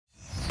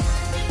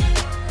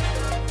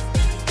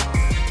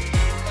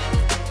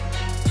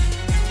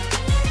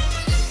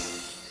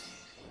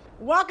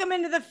Welcome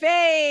into the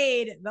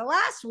fade. The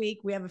last week,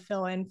 we have a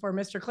fill-in for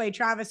Mr. Clay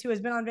Travis, who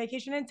has been on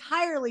vacation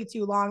entirely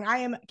too long. I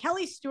am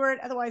Kelly Stewart,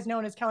 otherwise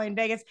known as Kelly in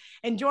Vegas,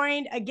 and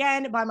joined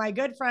again by my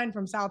good friend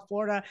from South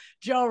Florida,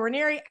 Joe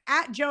Ranieri,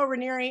 at Joe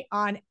Ranieri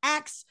on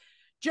X.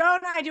 Joe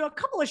and I do a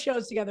couple of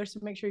shows together, so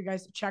make sure you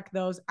guys check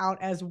those out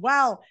as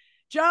well.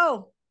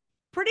 Joe,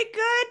 pretty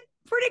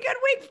good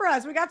week for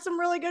us. We got some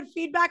really good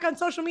feedback on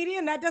social media,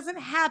 and that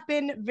doesn't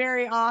happen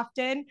very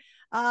often.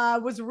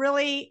 Was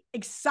really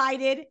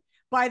excited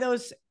by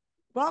those,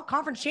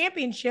 conference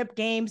championship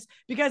games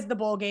because the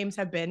bowl games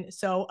have been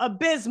so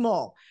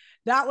abysmal.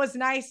 That was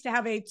nice to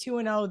have a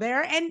 2-0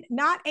 there and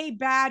not a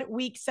bad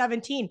week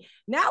 17.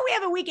 Now we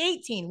have a week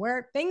 18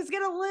 where things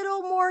get a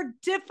little more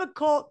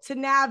difficult to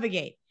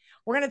navigate.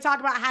 We're going to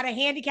talk about how to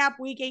handicap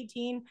week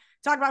 18,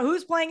 talk about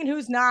who's playing and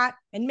who's not,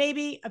 and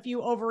maybe a few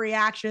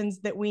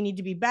overreactions that we need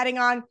to be betting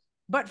on.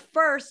 But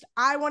first,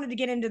 I wanted to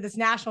get into this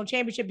national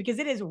championship because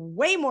it is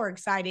way more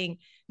exciting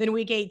than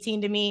week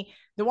 18 to me.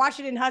 The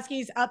Washington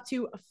Huskies up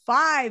to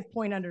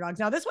 5-point underdogs.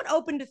 Now, this one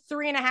opened to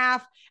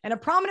 3.5, and a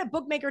prominent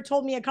bookmaker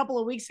told me a couple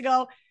of weeks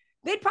ago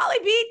they'd probably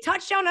be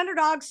touchdown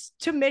underdogs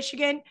to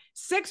Michigan,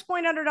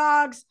 6-point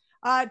underdogs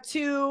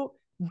to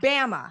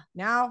Bama.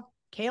 Now,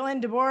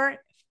 Kalen DeBoer,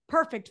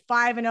 perfect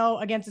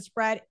 5-0 against the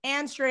spread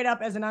and straight up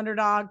as an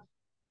underdog.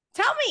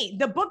 Tell me,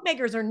 the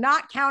bookmakers are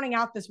not counting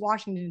out this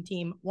Washington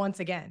team once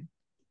again.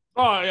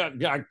 Oh,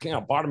 yeah,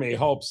 part of me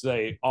hopes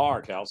they are,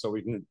 Cal, so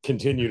we can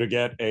continue to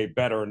get a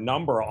better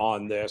number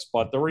on this.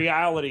 But the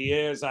reality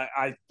is,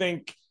 I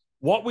think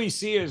what we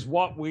see is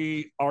what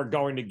we are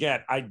going to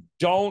get. I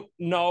don't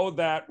know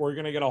that we're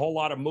going to get a whole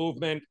lot of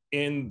movement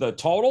in the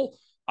total.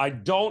 I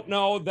don't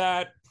know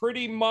that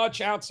pretty much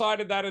outside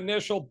of that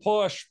initial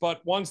push, but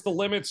once the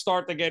limits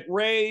start to get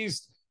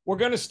raised, we're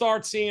going to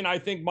start seeing, I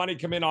think, money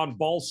come in on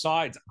both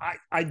sides.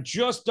 I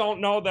just don't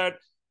know that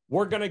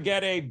we're going to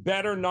get a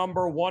better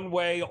number one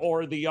way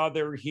or the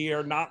other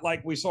here. Not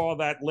like we saw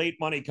that late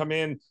money come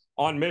in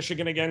on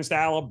Michigan against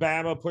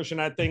Alabama, pushing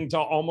that thing to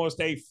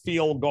almost a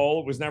field goal.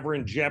 It was never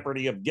in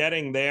jeopardy of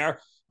getting there.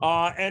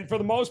 And for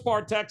the most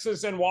part,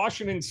 Texas and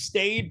Washington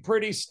stayed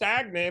pretty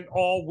stagnant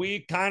all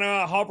week, kind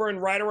of hovering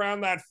right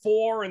around that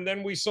 4. And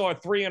then we saw a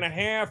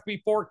 3.5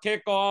 before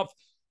kickoff.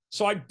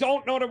 So I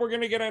don't know that we're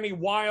going to get any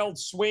wild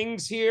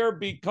swings here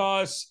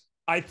because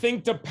I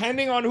think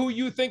depending on who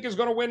you think is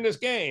going to win this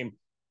game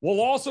will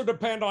also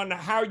depend on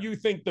how you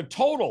think the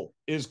total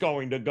is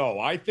going to go.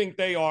 I think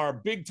they are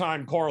big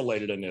time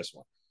correlated in this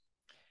one.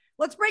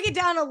 Let's break it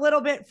down a little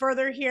bit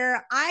further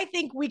here. I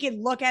think we could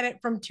look at it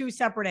from two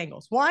separate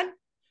angles. One,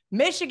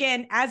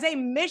 Michigan, as a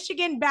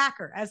Michigan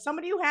backer, as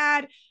somebody who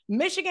had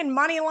Michigan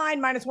money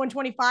line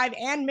 -125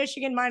 and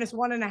Michigan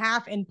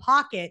 -1.5 in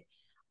pocket,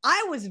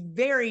 I was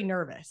very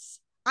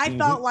nervous. I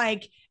felt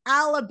like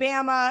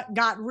Alabama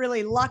got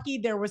really lucky.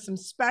 There was some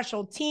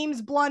special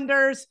teams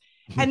blunders.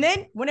 And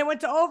then when it went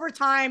to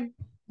overtime,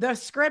 the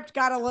script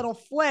got a little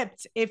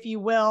flipped, if you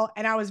will,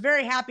 and I was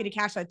very happy to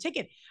cash that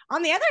ticket.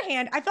 On the other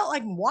hand, I felt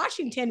like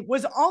Washington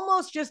was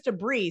almost just a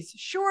breeze.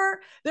 Sure,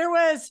 there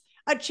was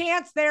a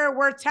chance there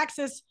where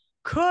Texas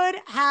could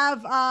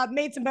have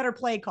made some better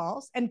play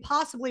calls and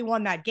possibly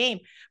won that game.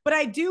 But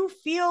I do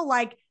feel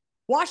like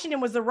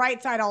Washington was the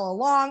right side all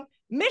along.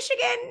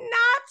 Michigan,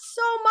 not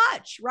so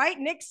much, right?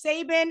 Nick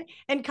Saban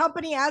and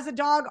company as a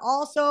dog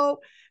also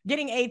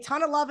getting a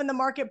ton of love in the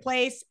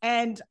marketplace.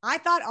 And I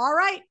thought, all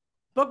right,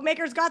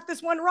 bookmakers got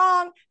this one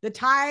wrong. The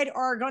Tide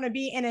are going to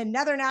be in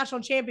another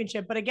national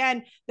championship. But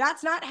again,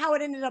 that's not how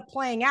it ended up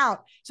playing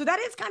out. So that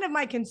is kind of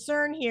my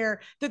concern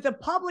here, that the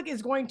public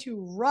is going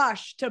to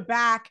rush to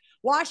back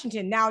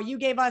Washington. Now, you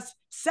gave us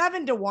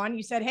 7-1.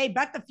 You said, hey,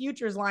 bet the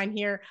futures line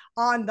here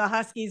on the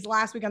Huskies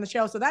last week on the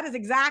show. So that is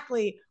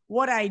exactly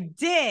what I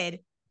did.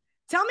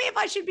 Tell me if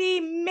I should be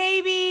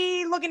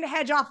maybe looking to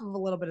hedge off of a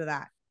little bit of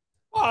that.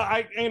 Well,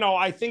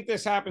 I think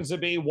this happens to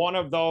be one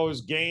of those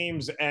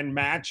games and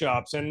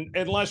matchups.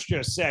 And let's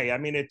just say, I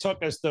mean, it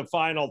took us the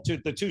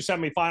two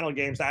semifinal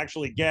games to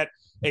actually get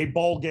a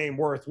bowl game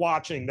worth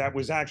watching that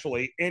was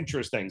actually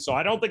interesting. So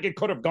I don't think it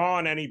could have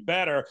gone any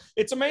better.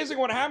 It's amazing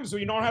what happens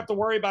when you don't have to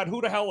worry about who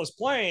the hell is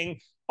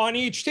playing on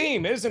each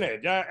team, isn't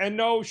it? And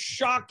no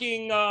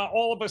shocking,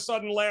 all of a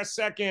sudden last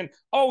second,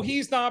 oh,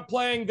 he's not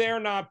playing, they're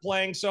not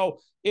playing.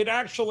 So it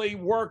actually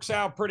works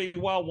out pretty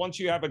well once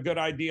you have a good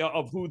idea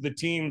of who the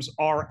teams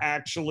are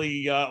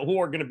actually, who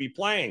are going to be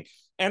playing.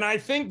 And I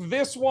think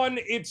this one,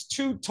 it's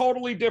two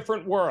totally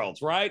different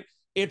worlds, right?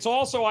 It's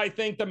also, I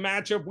think, the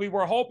matchup we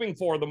were hoping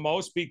for the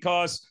most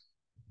because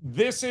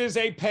this is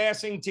a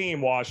passing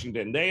team,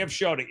 Washington. They have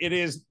showed it. It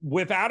is,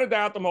 without a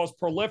doubt, the most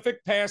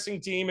prolific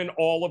passing team in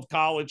all of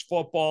college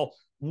football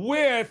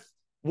with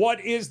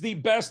what is the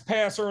best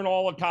passer in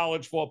all of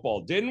college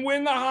football. Didn't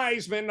win the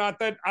Heisman. Not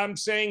that I'm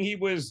saying he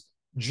was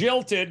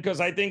jilted, because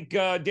I think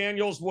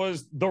Daniels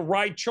was the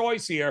right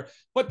choice here.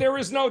 But there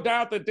is no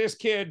doubt that this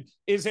kid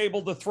is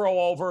able to throw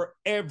over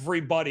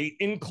everybody,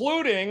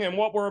 including, and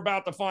what we're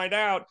about to find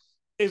out,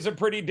 is a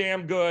pretty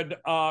damn good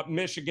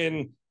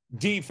Michigan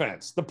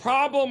defense. The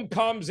problem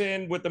comes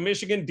in with the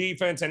Michigan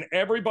defense and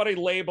everybody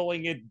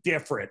labeling it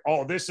different.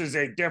 Oh, this is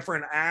a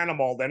different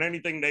animal than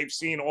anything they've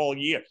seen all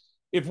year.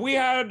 If we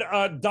had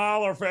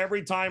 $1 for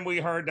every time we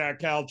heard that,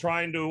 Cal,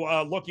 trying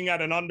to looking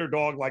at an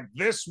underdog like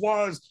this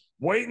was,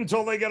 wait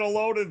until they get a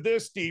load of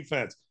this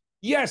defense.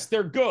 Yes,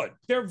 they're good.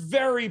 They're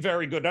very,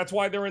 very good. That's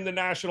why they're in the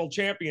national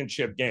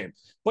championship game.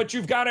 But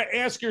you've got to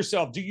ask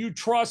yourself, do you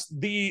trust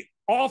the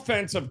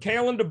offense of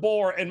Kalen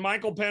DeBoer and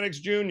Michael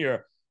Penix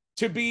Jr.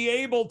 to be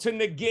able to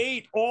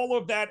negate all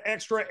of that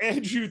extra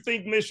edge you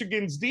think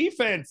Michigan's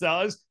defense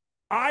does?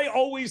 I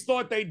always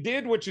thought they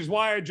did, which is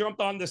why I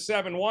jumped on the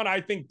 7-1.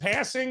 I think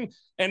passing,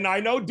 and I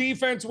know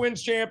defense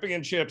wins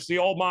championships, the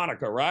old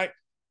moniker, right?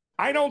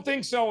 I don't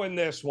think so in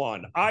this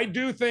one. I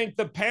do think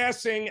the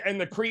passing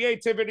and the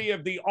creativity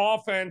of the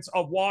offense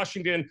of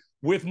Washington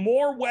with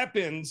more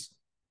weapons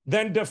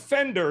than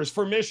defenders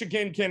for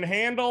Michigan can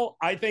handle.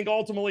 I think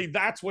ultimately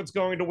that's what's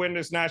going to win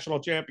this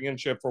national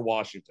championship for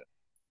Washington.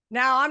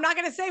 Now, I'm not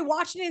going to say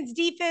Washington's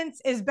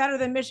defense is better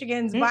than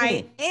Michigan's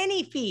by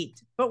any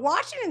feat, but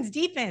Washington's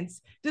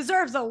defense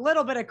deserves a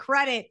little bit of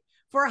credit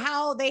for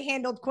how they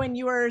handled Quinn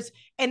Ewers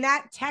and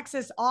that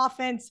Texas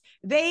offense.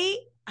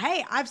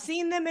 I've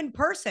seen them in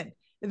person.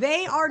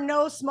 They are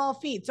no small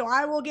feat. So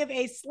I will give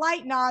a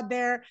slight nod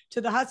there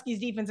to the Huskies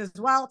defense as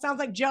well. It sounds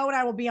like Joe and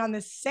I will be on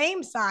the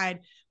same side,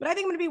 but I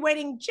think I'm going to be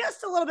waiting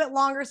just a little bit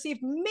longer, see if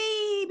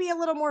maybe a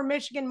little more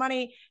Michigan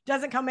money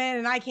doesn't come in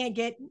and I can't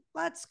get,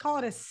 let's call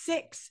it a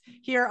 6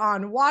 here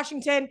on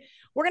Washington.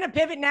 We're going to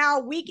pivot now.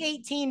 Week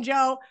 18,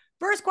 Joe.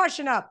 First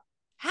question up.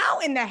 How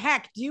in the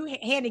heck do you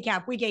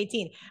handicap week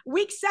 18?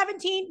 Week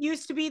 17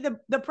 used to be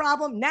the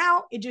problem.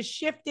 Now it just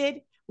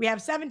shifted. We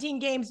have 17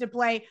 games to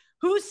play.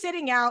 Who's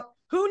sitting out?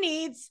 Who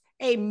needs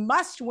a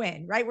must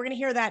win, right? We're going to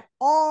hear that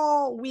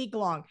all week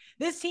long.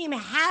 This team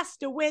has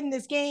to win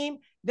this game.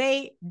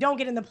 They don't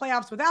get in the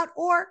playoffs without,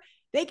 or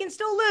they can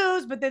still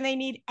lose, but then they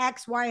need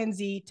X, Y, and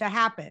Z to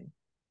happen.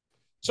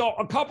 So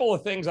a couple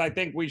of things I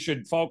think we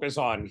should focus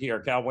on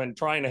here, Cal, when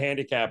trying to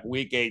handicap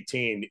week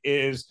 18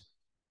 is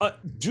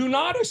do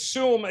not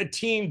assume a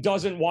team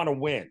doesn't want to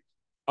win.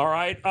 All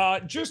right.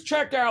 Just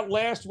check out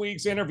last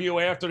week's interview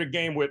after the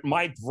game with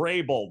Mike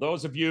Vrabel.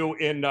 Those of you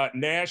in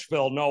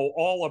Nashville know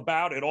all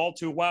about it all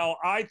too well.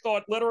 I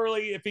thought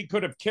literally if he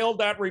could have killed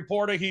that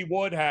reporter, he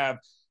would have,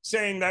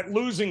 saying that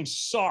losing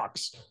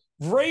sucks.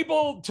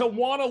 Vrabel, to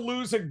want to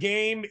lose a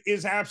game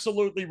is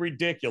absolutely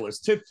ridiculous.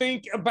 To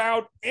think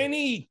about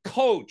any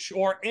coach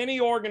or any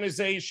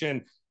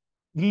organization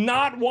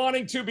not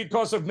wanting to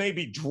because of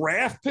maybe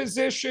draft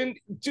position.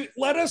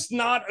 Let us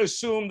not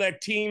assume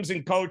that teams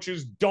and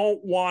coaches don't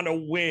want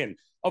to win.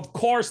 Of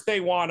course they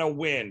want to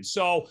win.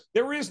 So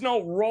there is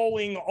no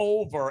rolling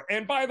over.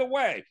 And by the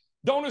way,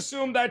 don't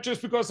assume that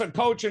just because a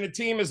coach and a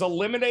team is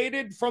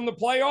eliminated from the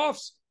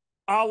playoffs,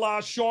 a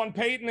la Sean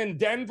Payton in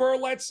Denver,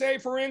 let's say,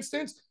 for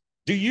instance,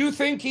 do you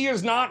think he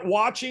is not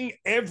watching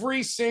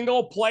every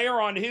single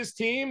player on his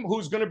team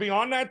who's going to be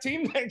on that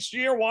team next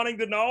year, wanting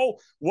to know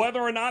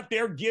whether or not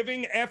they're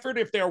giving effort,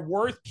 if they're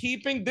worth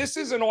keeping? This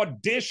is an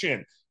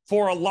audition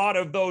for a lot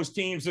of those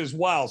teams as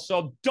well.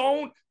 So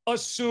don't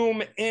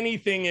assume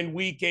anything in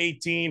week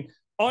 18.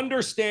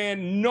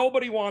 Understand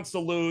nobody wants to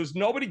lose.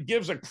 Nobody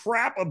gives a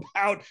crap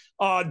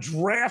about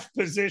draft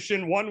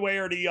position one way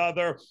or the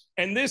other.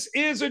 And this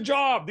is a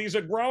job. These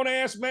are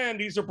grown-ass men.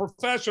 These are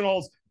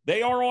professionals.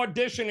 They are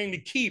auditioning to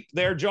keep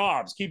their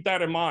jobs. Keep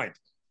that in mind.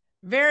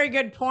 Very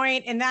good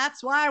point. And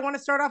that's why I want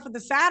to start off with the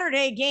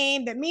Saturday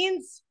game that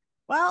means,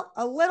 well,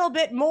 a little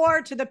bit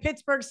more to the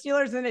Pittsburgh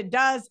Steelers than it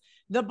does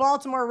the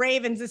Baltimore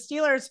Ravens. The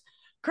Steelers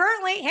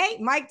currently,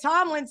 Mike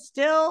Tomlin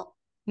still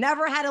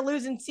never had a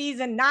losing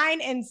season.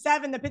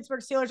 9-7. The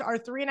Pittsburgh Steelers are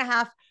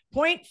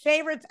 3.5-point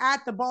favorites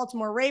at the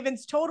Baltimore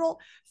Ravens. Total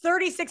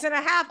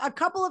 36.5. A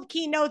couple of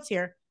key notes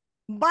here.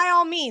 By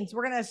all means,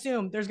 we're going to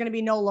assume there's going to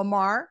be no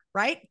Lamar,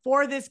 right,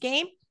 for this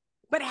game.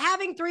 But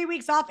having 3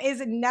 weeks off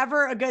is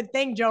never a good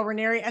thing, Joe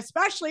Ranieri,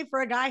 especially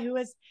for a guy who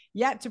has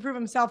yet to prove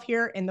himself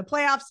here in the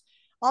playoffs,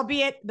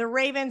 albeit the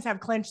Ravens have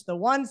clinched the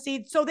 1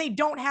 seed, so they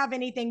don't have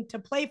anything to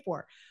play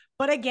for.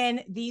 But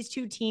again, these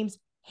two teams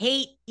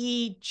hate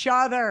each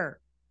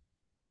other.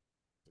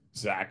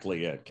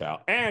 Exactly it,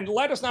 Cal. And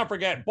let us not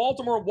forget,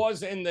 Baltimore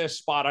was in this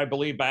spot, I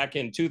believe, back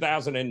in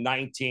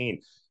 2019.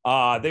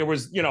 There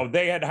was,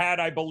 they had,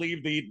 I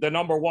believe, the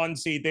number 1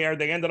 seed there.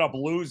 They ended up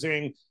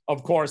losing,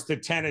 of course, to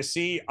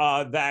Tennessee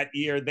that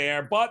year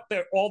there. But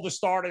all the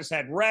starters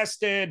had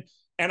rested.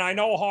 And I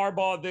know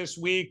Harbaugh this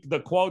week, the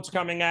quotes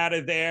coming out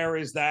of there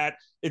is that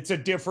it's a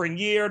different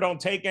year. Don't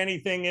take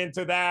anything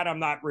into that. I'm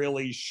not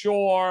really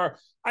sure.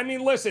 I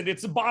mean, listen,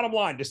 it's the bottom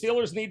line. The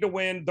Steelers need to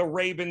win. The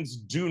Ravens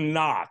do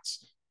not.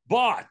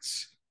 But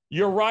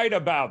you're right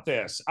about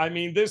this. I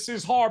mean, this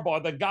is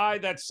Harbaugh, the guy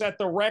that set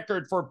the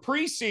record for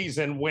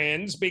preseason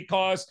wins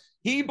because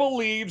he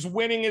believes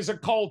winning is a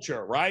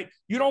culture, right?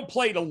 You don't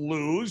play to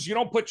lose. You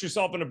don't put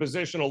yourself in a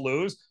position to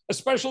lose,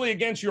 especially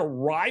against your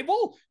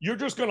rival. You're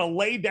just going to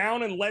lay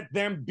down and let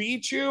them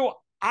beat you.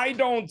 I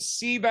don't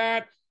see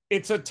that.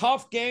 It's a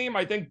tough game.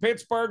 I think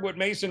Pittsburgh with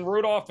Mason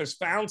Rudolph has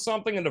found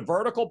something in the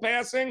vertical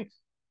passing,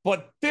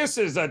 but this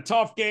is a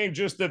tough game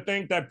just to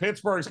think that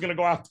Pittsburgh's going to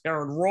go out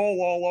there and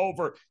roll all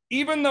over.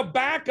 Even the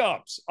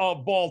backups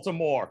of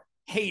Baltimore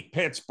hate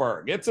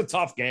Pittsburgh. It's a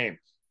tough game.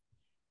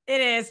 It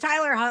is.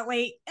 Tyler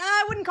Huntley,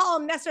 I wouldn't call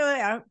him necessarily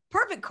a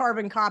perfect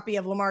carbon copy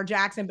of Lamar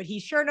Jackson, but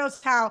he sure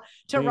knows how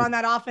to run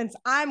that offense.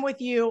 I'm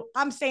with you.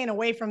 I'm staying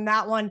away from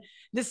that one.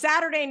 The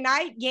Saturday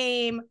night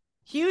game,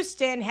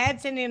 Houston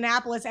heads to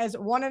Indianapolis as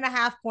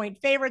 1.5-point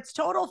favorites,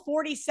 total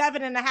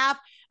 47.5.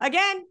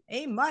 Again,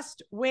 a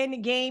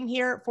must-win game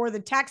here for the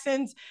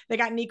Texans. They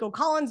got Nico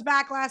Collins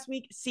back last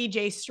week,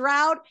 CJ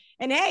Stroud,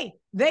 and hey,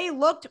 they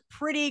looked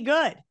pretty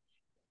good.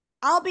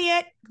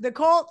 Albeit the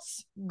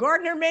Colts,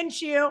 Gardner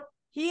Minshew,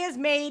 he has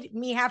made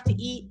me have to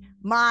eat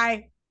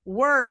my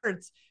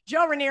words.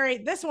 Joe Ranieri,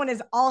 this one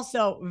is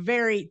also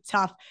very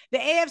tough. The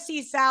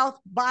AFC South,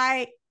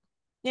 by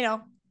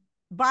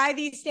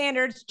these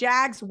standards,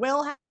 Jags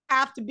will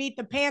have to beat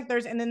the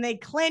Panthers, and then they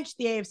clinch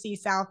the AFC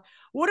South.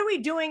 What are we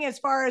doing as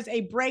far as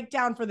a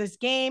breakdown for this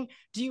game?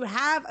 Do you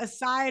have a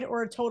side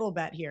or a total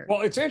bet here?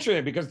 Well, it's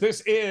interesting because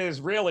this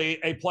is really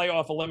a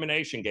playoff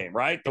elimination game,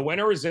 right? The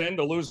winner is in,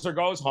 the loser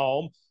goes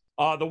home.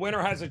 The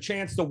winner has a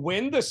chance to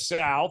win the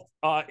South.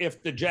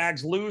 If the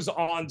Jags lose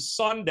on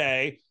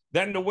Sunday,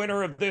 then the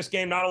winner of this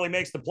game not only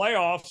makes the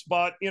playoffs,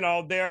 but,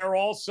 they're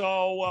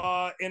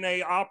also in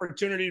a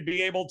opportunity to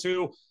be able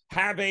to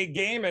have a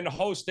game and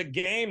host a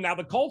game. Now,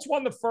 the Colts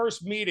won the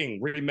first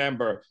meeting,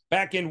 remember,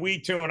 back in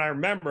week 2. And I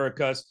remember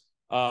because,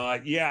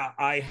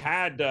 I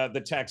had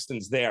the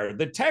Texans there.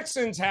 The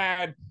Texans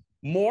had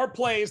more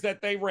plays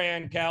that they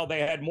ran, Cal. They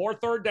had more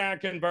third down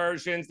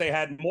conversions. They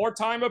had more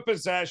time of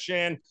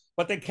possession,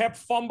 but they kept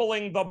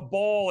fumbling the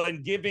ball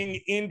and giving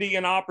Indy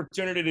an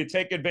opportunity to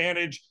take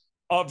advantage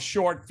of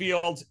short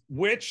fields,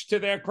 which, to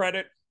their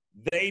credit,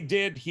 they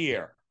did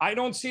here. I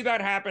don't see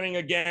that happening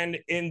again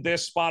in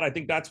this spot. I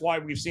think that's why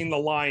we've seen the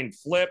line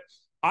flip.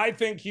 I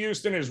think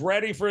Houston is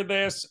ready for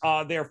this.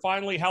 They're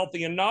finally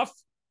healthy enough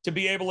to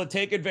be able to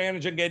take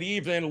advantage and get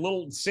even. A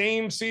little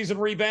same season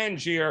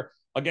revenge here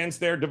against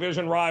their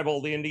division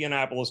rival, the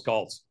Indianapolis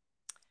Colts.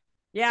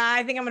 Yeah,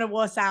 I think I'm going to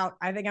wuss out.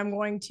 I think I'm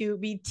going to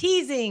be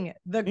teasing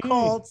the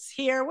Colts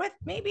here with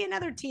maybe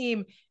another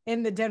team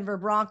in the Denver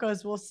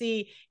Broncos. We'll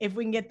see if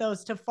we can get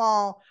those to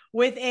fall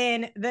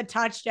within the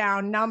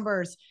touchdown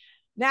numbers.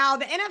 Now,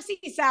 the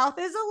NFC South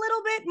is a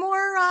little bit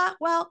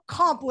more,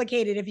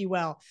 complicated, if you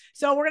will.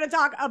 So we're going to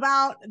talk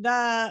about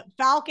the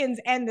Falcons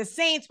and the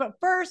Saints. But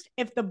first,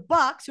 if the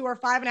Bucs, who are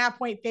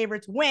 5.5-point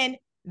favorites, win,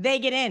 they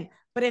get in.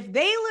 But if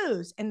they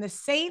lose and the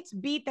Saints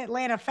beat the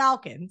Atlanta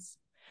Falcons,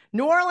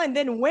 New Orleans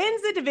then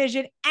wins the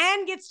division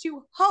and gets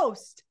to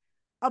host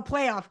a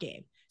playoff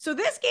game. So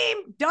this game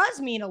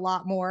does mean a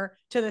lot more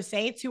to the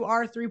Saints, who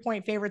are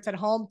 3-point favorites at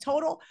home.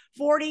 Total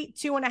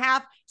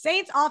 42.5.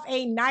 Saints off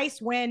a nice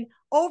win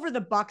over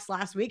the Bucs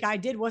last week. I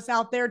did wuss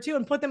out there too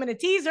and put them in a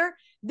teaser.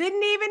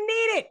 Didn't even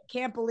need it.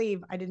 Can't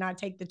believe I did not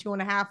take the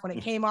 2.5 when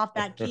it came off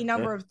that key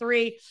number of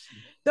 3.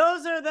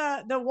 Those are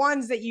the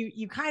ones that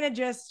you kind of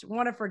just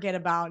want to forget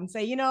about and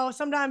say,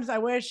 sometimes I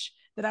wish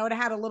that I would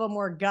have had a little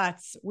more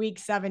guts week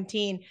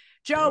 17.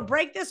 Joe,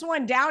 break this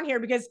one down here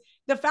because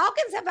the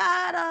Falcons have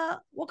had,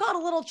 we'll call it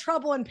a little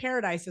trouble in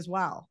paradise as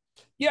well.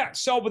 Yeah.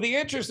 So, but the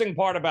interesting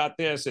part about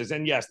this is,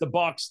 and yes, the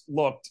Bucs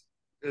looked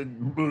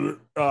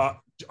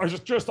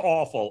just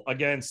awful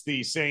against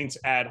the Saints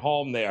at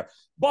home there.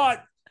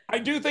 But I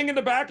do think in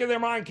the back of their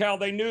mind, Cal,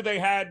 they knew they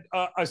had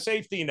a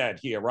safety net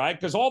here, right?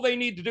 Because all they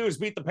need to do is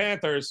beat the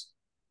Panthers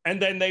and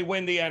then they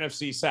win the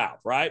NFC South,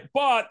 right?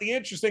 But the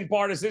interesting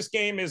part is this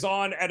game is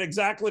on at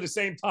exactly the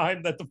same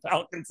time that the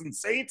Falcons and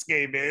Saints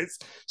game is.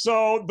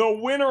 So the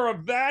winner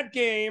of that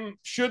game,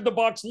 should the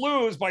Bucs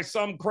lose by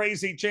some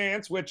crazy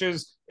chance, which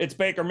is it's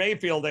Baker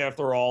Mayfield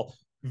after all,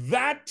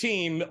 that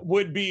team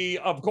would be,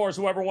 of course,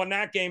 whoever won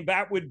that game,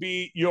 that would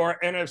be your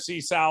NFC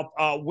South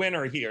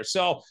winner here.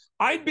 So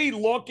I'd be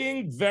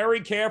looking very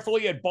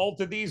carefully at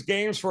both of these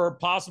games for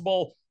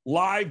possible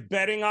live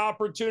betting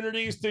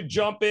opportunities to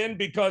jump in,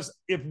 because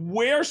if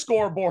we're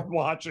scoreboard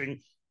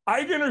watching,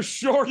 I can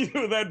assure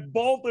you that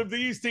both of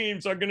these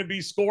teams are going to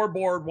be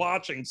scoreboard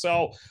watching.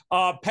 So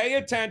pay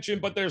attention,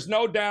 but there's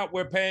no doubt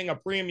we're paying a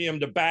premium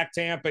to back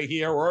Tampa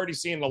here. We're already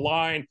seeing the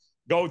line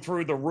go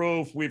through the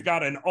roof. We've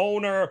got an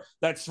owner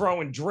that's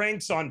throwing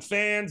drinks on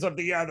fans of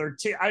the other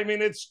team. I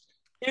mean, it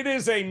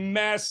is a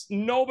mess.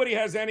 Nobody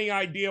has any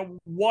idea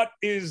what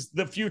is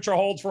the future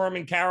holds for him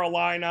in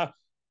Carolina.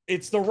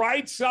 It's the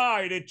right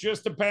side. It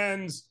just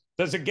depends.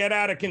 Does it get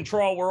out of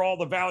control where all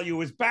the value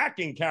is back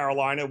in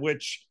Carolina,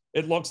 which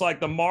it looks like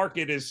the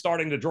market is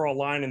starting to draw a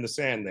line in the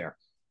sand there.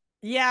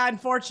 Yeah,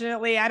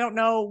 unfortunately, I don't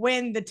know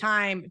when the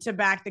time to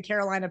back the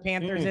Carolina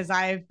Panthers is.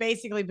 I've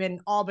basically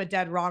been all but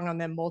dead wrong on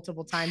them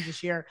multiple times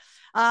this year.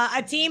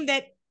 A team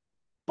that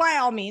by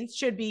all means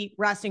should be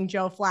resting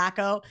Joe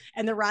Flacco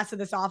and the rest of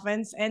this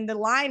offense. And the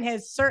line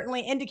has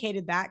certainly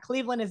indicated that.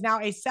 Cleveland is now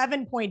a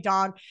 7-point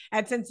dog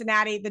at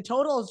Cincinnati. The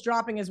total is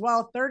dropping as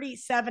well,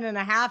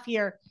 37.5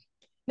 here.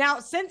 Now,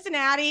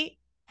 Cincinnati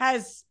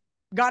has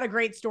got a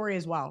great story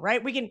as well,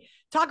 right? We can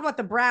talk about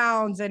the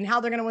Browns and how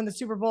they're going to win the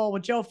Super Bowl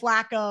with Joe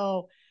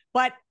Flacco,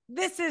 but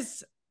this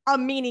is a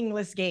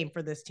meaningless game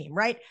for this team,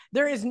 right?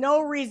 There is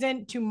no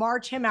reason to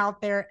march him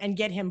out there and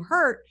get him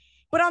hurt.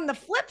 But on the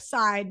flip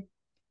side,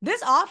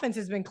 this offense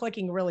has been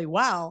clicking really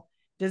well.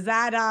 Does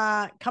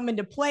that come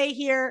into play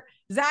here?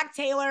 Zach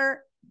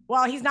Taylor,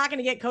 well, he's not going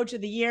to get coach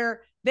of the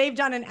year. They've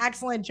done an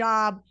excellent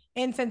job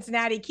in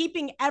Cincinnati,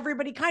 keeping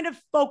everybody kind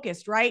of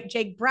focused, right?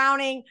 Jake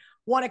Browning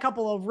won a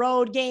couple of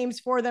road games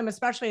for them,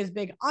 especially as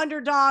big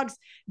underdogs.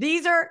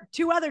 These are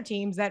two other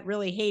teams that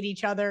really hate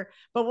each other,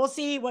 but we'll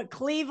see what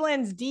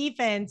Cleveland's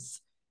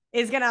defense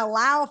is going to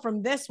allow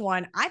from this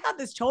one. I thought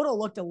this total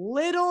looked a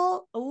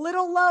little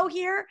low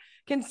here,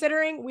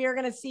 considering we are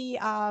going to see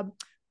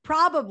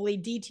probably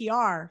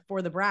DTR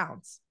for the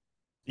Browns.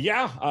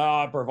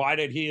 Yeah,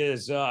 provided he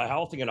is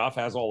healthy enough,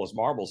 has all his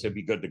marbles, he'll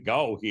be good to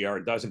go here.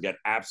 It doesn't get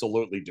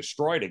absolutely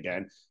destroyed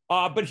again.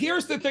 But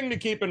here's the thing to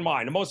keep in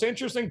mind. The most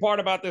interesting part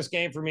about this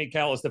game for me,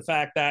 Kel, is the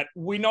fact that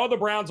we know the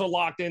Browns are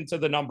locked into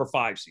the number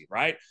 5 seed,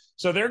 right?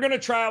 So they're going to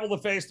travel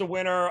to face the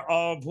winner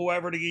of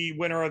whoever the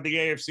winner of the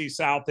AFC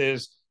South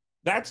is.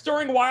 That's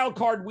during Wild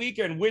Card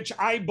Weekend, which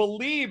I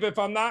believe, if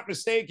I'm not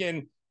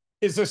mistaken,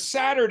 is a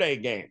Saturday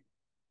game.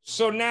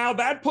 So now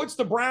that puts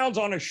the Browns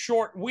on a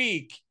short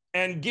week.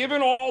 And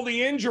given all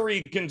the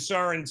injury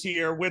concerns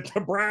here with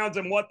the Browns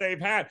and what they've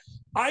had,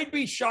 I'd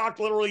be shocked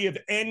literally if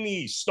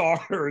any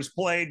starters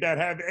played that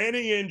have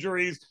any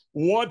injuries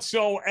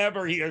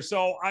whatsoever here.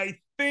 So I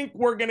think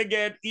we're going to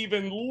get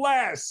even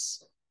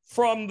less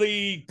from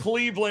the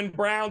Cleveland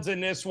Browns in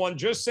this one,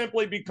 just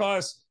simply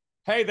because,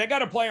 hey, they got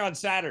to play on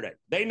Saturday.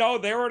 They know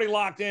they're already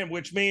locked in,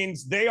 which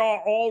means they are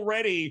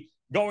already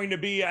going to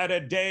be at a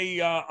day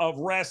of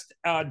rest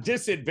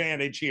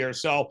disadvantage here.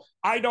 So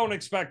I don't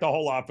expect a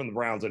whole lot from the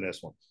Browns in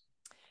this one.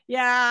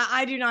 Yeah,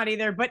 I do not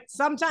either. But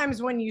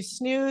sometimes when you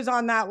snooze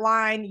on that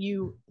line,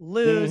 you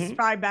lose. It's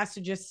probably best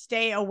to just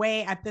stay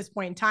away at this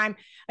point in time.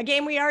 A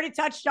game we already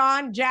touched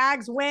on,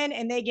 Jags win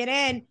and they get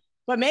in.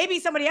 But maybe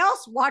somebody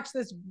else watched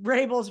this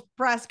Vrabel's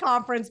press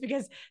conference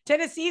because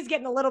Tennessee's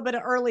getting a little bit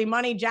of early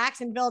money.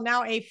 Jacksonville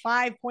now a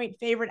 5-point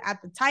favorite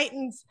at the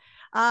Titans.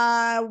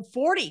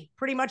 40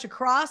 pretty much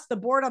across the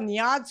board on the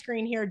odds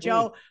screen here,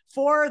 Joe,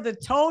 for the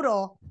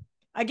total.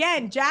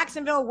 Again,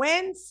 Jacksonville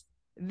wins,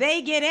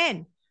 they get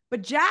in.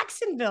 But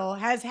Jacksonville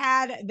has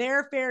had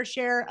their fair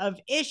share of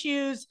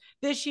issues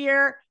this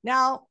year.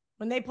 Now,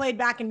 when they played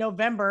back in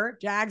November,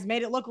 Jags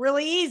made it look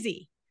really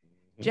easy.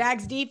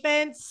 Jags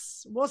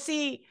defense, we'll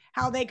see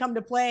how they come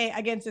to play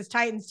against this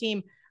Titans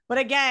team. But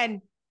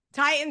again,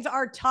 Titans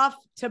are tough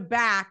to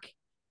back.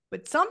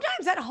 But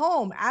sometimes at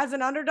home, as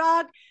an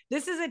underdog,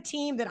 this is a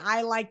team that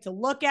I like to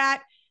look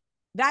at.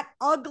 That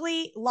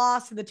ugly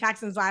loss to the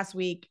Texans last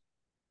week,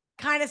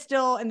 kind of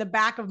still in the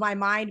back of my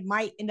mind,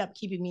 might end up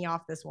keeping me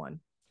off this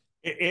one.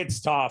 It's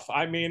tough.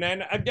 I mean,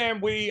 and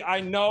again, I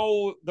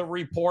know the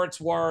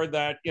reports were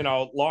that,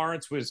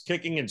 Lawrence was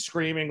kicking and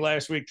screaming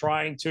last week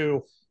trying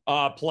to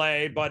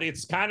play, but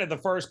it's kind of the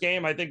first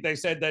game. I think they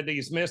said that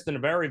he's missed in a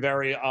very,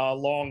 very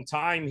long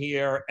time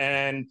here.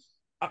 And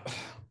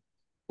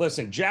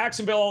listen,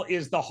 Jacksonville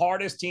is the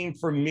hardest team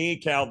for me,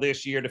 Cal,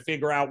 this year to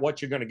figure out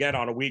what you're going to get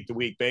on a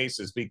week-to-week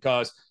basis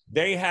because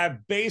they have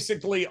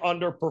basically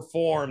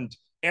underperformed.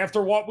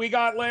 After what we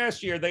got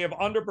last year, they have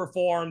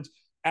underperformed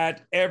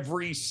at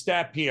every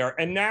step here.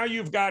 And now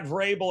you've got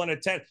Vrabel in a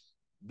 10.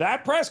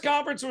 That press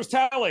conference was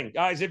telling,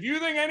 guys, if you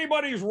think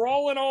anybody's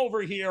rolling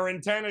over here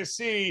in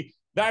Tennessee,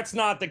 that's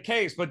not the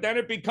case. But then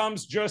it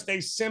becomes just a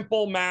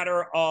simple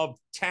matter of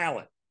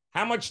talent.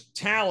 How much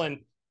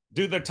talent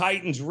do the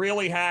Titans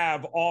really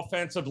have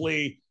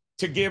offensively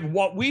to give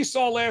what we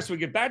saw last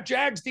week? If that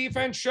Jags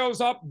defense shows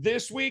up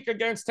this week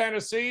against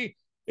Tennessee,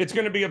 it's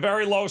going to be a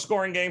very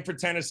low-scoring game for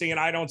Tennessee, and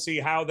I don't see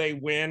how they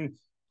win.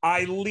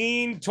 I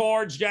lean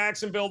towards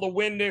Jacksonville to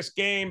win this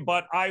game,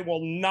 but I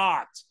will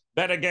not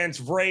bet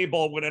against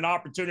Vrabel with an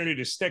opportunity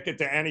to stick it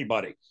to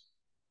anybody.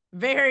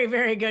 Very,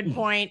 very good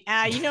point.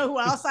 You know who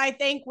else I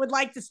think would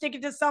like to stick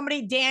it to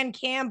somebody? Dan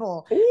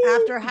Campbell. Ooh.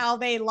 After how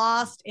they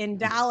lost in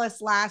Dallas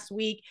last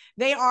week.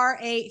 They are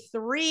a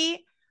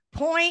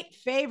 3-point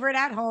favorite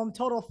at home,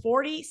 total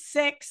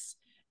 46.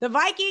 The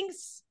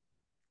Vikings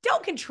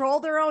don't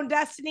control their own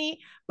destiny,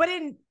 but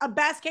in a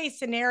best case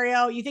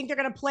scenario, you think they're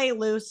going to play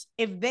loose.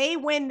 If they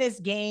win this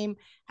game,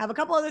 have a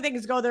couple other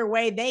things go their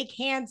way, they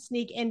can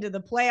sneak into the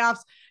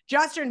playoffs.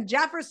 Justin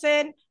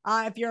Jefferson,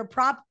 if you're a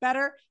prop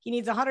better, he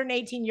needs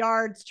 118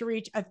 yards to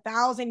reach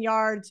 1,000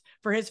 yards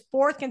for his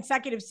 4th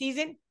consecutive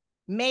season.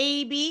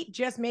 Maybe,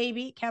 just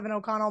maybe, Kevin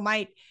O'Connell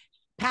might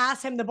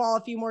pass him the ball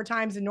a few more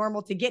times than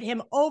normal to get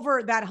him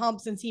over that hump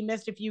since he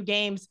missed a few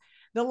games.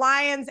 The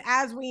Lions,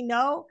 as we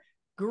know,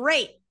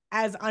 great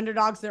as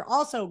underdogs. They're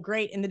also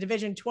great in the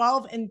division,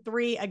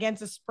 12-3 against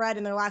the spread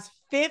in their last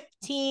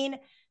 15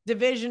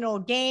 divisional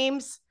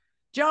games.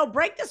 Joe,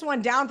 break this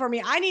one down for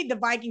me. I need the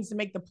Vikings to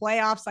make the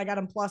playoffs. I got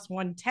them plus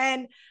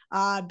 110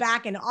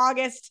 back in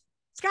August.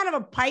 It's kind of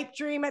a pipe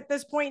dream at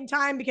this point in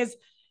time because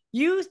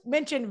you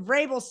mentioned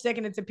Vrabel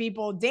sticking it to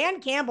people.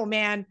 Dan Campbell,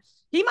 man,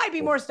 He might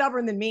be more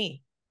stubborn than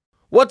me.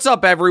 What's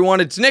up, everyone?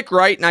 It's Nick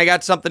Wright, and I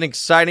got something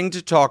exciting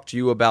to talk to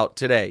you about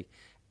today.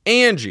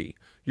 Angie,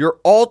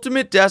 your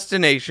ultimate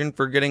destination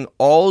for getting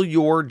all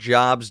your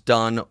jobs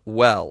done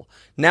well.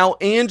 Now,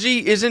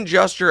 Angie isn't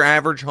just your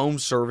average home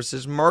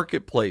services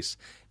marketplace.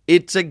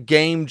 It's a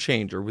game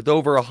changer with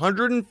over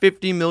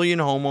 150 million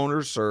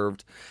homeowners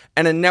served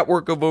and a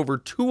network of over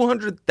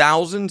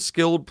 200,000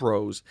 skilled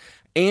pros.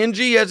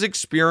 Angie has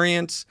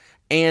experience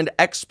and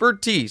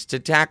expertise to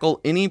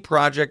tackle any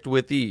project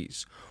with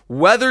ease.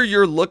 Whether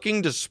you're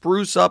looking to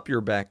spruce up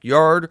your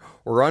backyard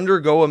or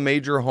undergo a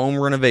major home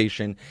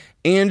renovation,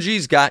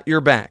 Angie's got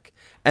your back.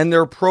 And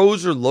their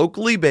pros are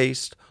locally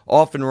based,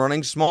 often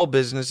running small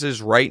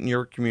businesses right in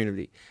your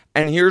community.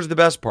 And here's the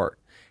best part.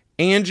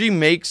 Angie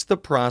makes the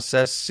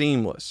process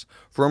seamless.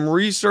 From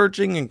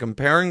researching and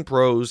comparing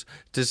pros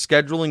to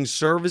scheduling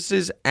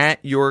services at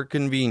your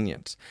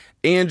convenience.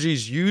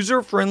 Angie's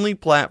user-friendly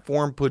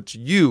platform puts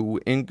you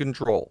in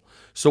control.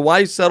 So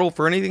why settle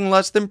for anything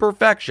less than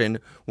perfection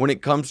when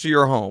it comes to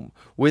your home?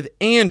 With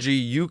Angie,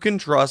 you can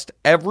trust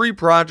every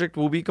project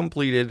will be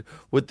completed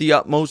with the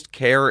utmost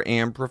care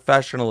and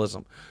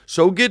professionalism.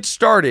 So get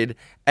started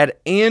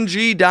at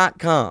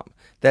Angie.com.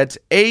 That's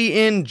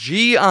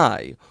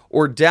ANGI,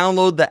 or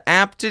download the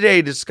app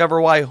today to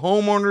discover why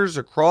homeowners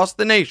across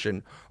the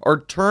nation are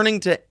turning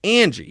to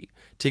Angie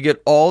to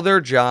get all their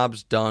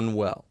jobs done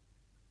well.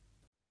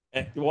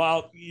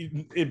 Well,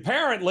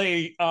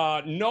 apparently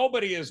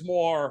nobody is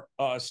more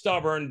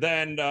stubborn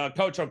than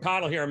Coach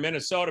O'Connell here in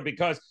Minnesota,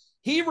 because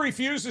he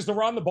refuses to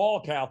run the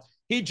ball, Cal.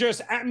 He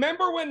just,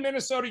 remember when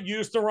Minnesota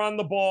used to run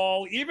the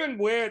ball, even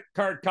with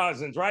Kirk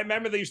Cousins, right?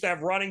 Remember they used to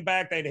have running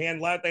back, they'd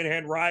hand left, they'd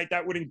hand right.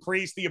 That would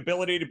increase the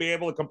ability to be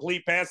able to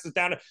complete passes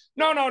down.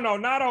 No,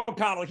 not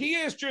O'Connell. He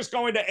is just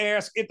going to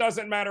ask, it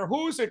doesn't matter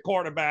who's at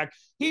quarterback.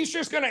 He's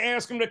just going to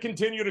ask them to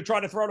continue to try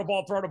to throw the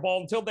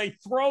ball until they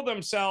throw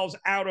themselves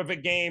out of a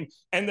game,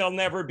 and they'll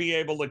never be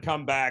able to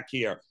come back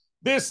here.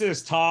 This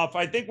is tough.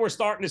 I think we're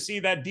starting to see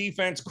that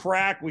defense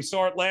crack. We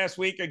saw it last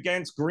week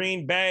against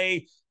Green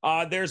Bay.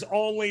 There's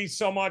only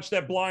so much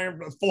that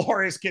Brian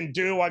Flores can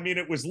do. I mean,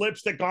 it was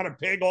lipstick on a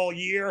pig all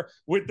year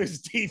with this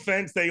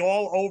defense. They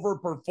all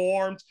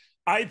overperformed.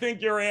 I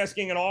think you're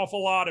asking an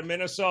awful lot of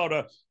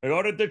Minnesota to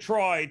go to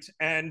Detroit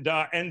and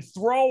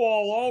throw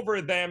all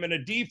over them in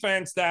a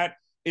defense that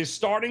is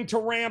starting to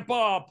ramp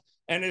up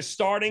and is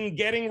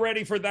getting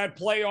ready for that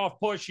playoff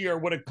push here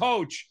with a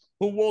coach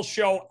who will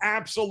show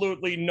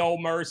absolutely no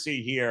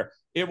mercy here.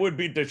 It would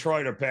be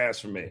Detroit or pass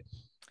for me.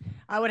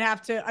 I would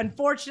have to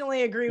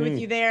unfortunately agree with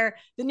you there.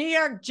 The New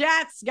York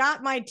Jets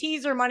got my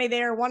teaser money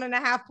there,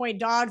 1.5-point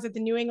dogs at the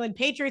New England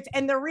Patriots.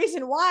 And the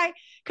reason why,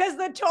 because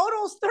the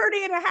total's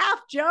 30.5,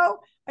 Joe.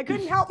 I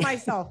couldn't help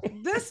myself.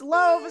 This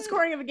low of a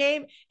scoring of a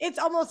game, it's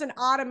almost an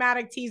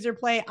automatic teaser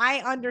play. I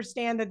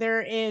understand that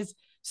there is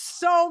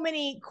so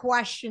many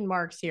question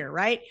marks here,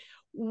 right?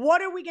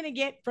 What are we going to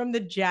get from the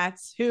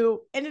Jets,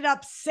 who ended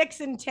up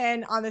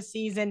 6-10 on the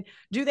season?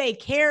 Do they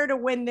care to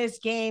win this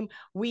game?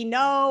 We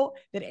know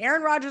that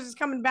Aaron Rodgers is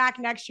coming back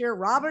next year.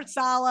 Robert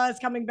Saleh is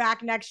coming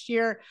back next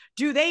year.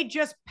 Do they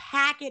just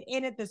pack it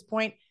in at this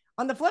point?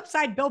 On the flip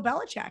side, Bill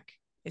Belichick,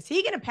 is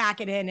he going to pack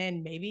it in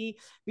and maybe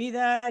be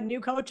the new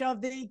coach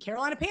of the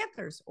Carolina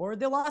Panthers or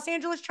the Los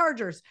Angeles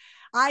Chargers?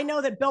 I know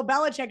that Bill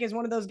Belichick is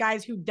one of those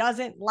guys who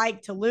doesn't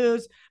like to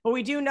lose, but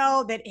we do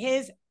know that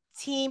his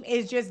team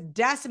is just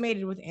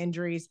decimated with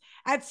injuries.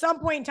 At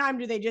some point in time,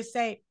 do they just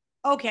say,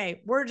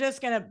 okay, we're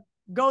just going to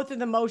go through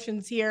the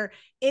motions here?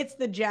 It's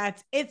the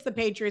Jets, it's the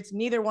Patriots.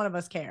 Neither one of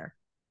us care.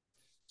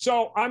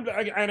 So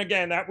and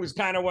again, that was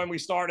kind of when we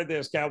started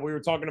this, Cal. We were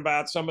talking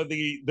about some of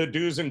the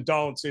do's and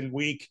don'ts in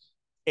week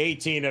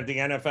 18 of the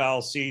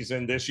NFL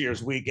season, this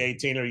year's week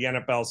 18 of the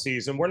NFL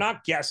season. We're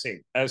not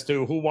guessing as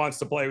to who wants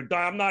to play.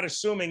 I'm not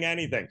assuming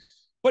anything.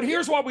 But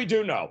here's what we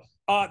do know.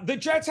 The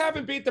Jets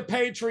haven't beat the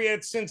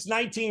Patriots since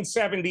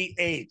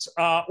 1978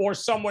 or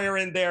somewhere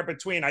in there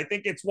between. I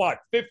think it's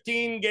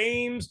 15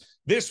 games.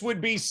 This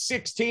would be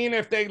 16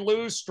 if they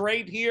lose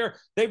straight here.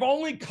 They've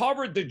only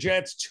covered the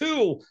Jets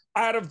 2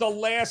 out of the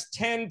last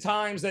 10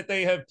 times that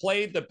they have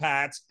played the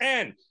Pats.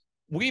 And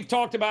we've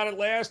talked about it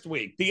last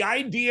week. The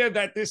idea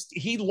that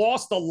he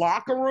lost the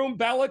locker room,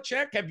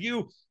 Belichick. Have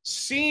you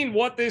seen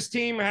what this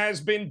team has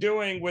been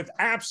doing with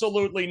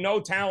absolutely no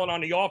talent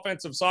on the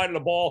offensive side of the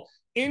ball?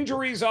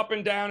 Injuries up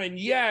and down, and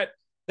yet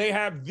they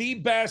have the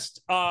best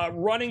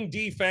running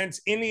defense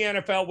in the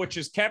NFL, which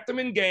has kept them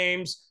in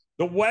games.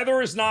 The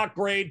weather is not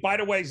great. By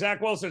the way,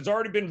 Zach Wilson has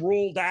already been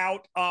ruled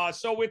out.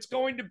 So it's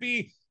going to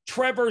be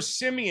Trevor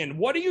Siemian.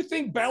 What do you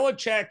think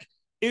Belichick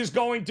is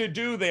going to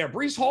do there?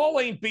 Breece Hall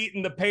ain't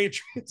beating the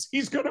Patriots.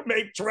 He's going to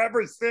make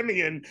Trevor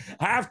Siemian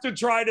have to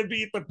try to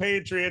beat the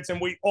Patriots. And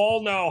we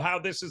all know how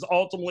this is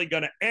ultimately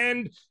going to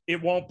end.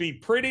 It won't be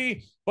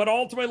pretty, but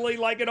ultimately,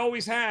 like it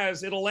always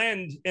has, it'll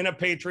end in a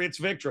Patriots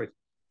victory.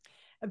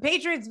 A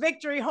Patriots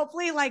victory,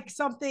 hopefully like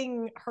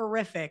something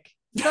horrific.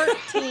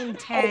 13-10.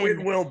 Oh,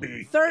 it will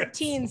be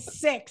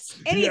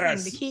 13-6.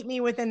 Anything to keep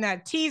me within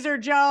that teaser,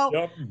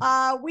 Joe.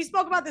 We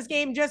spoke about this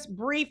game just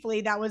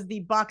briefly. That was the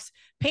Bucks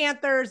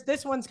Panthers.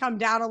 This one's come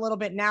down a little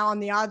bit now on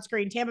the odds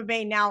screen. Tampa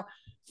Bay now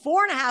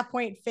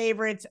 4.5-point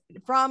favorites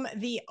from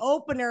the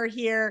opener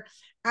here.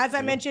 As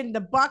I mentioned,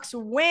 the Bucks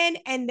win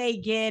and they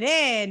get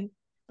in.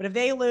 But if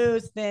they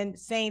lose, then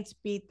Saints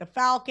beat the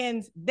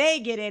Falcons. They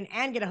get in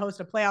and get to host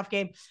a playoff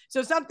game.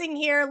 So something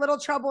here, little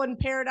trouble in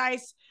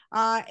paradise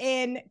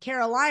in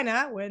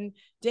Carolina when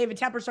David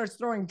Tepper starts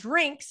throwing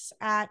drinks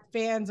at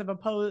fans of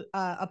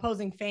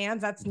opposing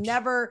fans. That's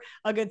never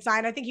a good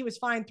sign. I think he was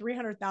fined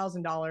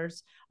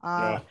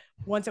 $300,000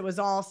 once it was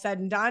all said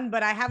and done.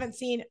 But I haven't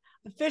seen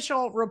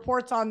official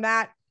reports on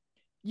that.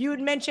 You had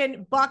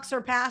mentioned Bucks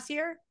or pass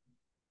here.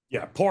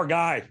 Yeah, poor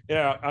guy.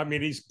 Yeah, I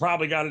mean, he's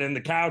probably got it in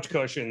the couch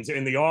cushions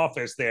in the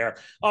office there.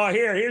 Oh,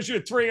 here's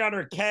your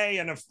 $300K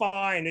and a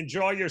fine.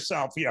 Enjoy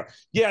yourself here.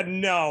 Yeah,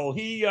 no,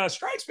 he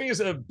strikes me as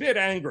a bit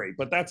angry,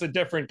 but that's a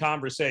different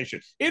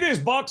conversation. It is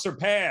Bucks or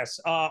pass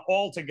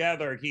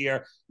altogether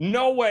here.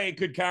 No way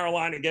could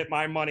Carolina get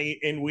my money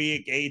in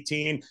week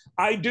 18.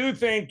 I do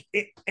think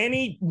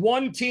any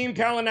one team,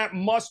 Carolina, that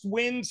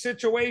must-win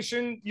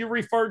situation you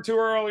referred to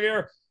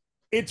earlier,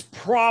 it's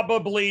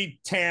probably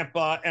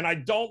Tampa, and I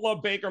don't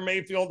love Baker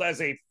Mayfield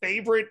as a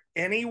favorite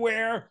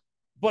anywhere,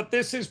 but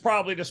this is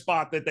probably the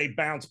spot that they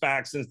bounce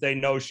back since they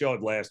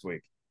no-showed last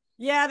week.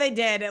 Yeah, they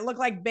did. It looked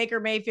like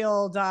Baker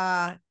Mayfield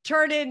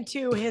turned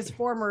into his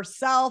former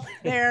self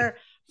there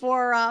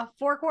for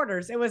 4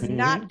 quarters. It was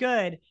not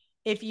good.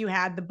 If you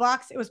had the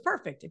Bucks, it was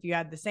perfect. If you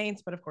had the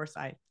Saints, but of course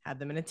I had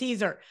them in a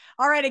teaser.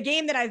 All right, a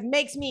game that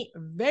makes me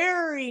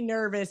very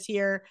nervous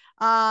here.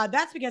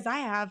 That's because I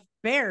have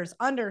Bears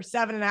under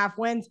 7.5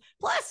 wins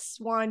plus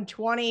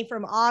 120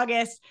 from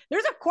August.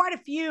 There's quite a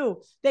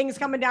few things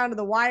coming down to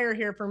the wire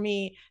here for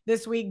me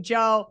this week,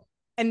 Joe.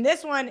 And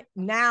this one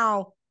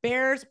now,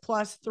 Bears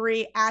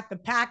 +3 at the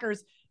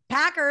Packers.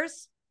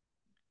 Packers,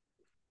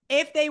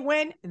 if they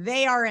win,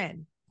 they are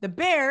in. The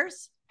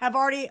Bears have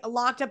already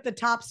locked up the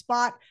top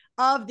spot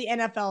of the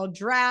NFL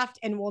draft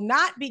and will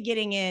not be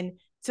getting in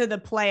to the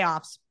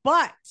playoffs.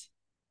 But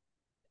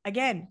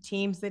again,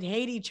 teams that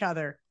hate each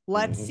other.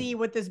 Let's see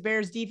what this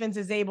Bears defense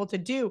is able to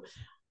do.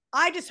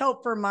 I just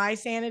hope for my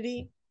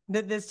sanity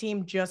that this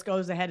team just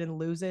goes ahead and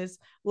loses.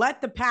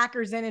 Let the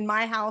Packers in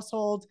my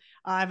household.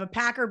 I have a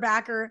Packer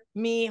backer,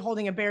 me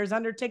holding a Bears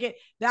under ticket.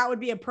 That would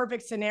be a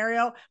perfect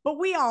scenario. But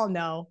we all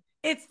know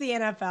it's the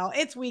NFL.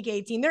 It's week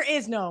 18. There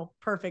is no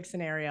perfect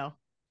scenario.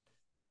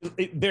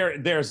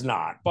 There's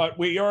not, but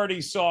we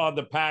already saw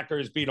the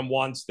Packers beat them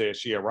once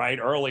this year, right?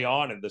 Early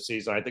on in the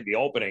season, I think the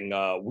opening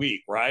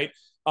week, right?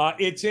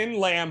 It's in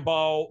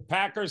Lambeau.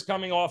 Packers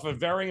coming off a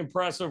very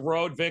impressive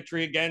road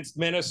victory against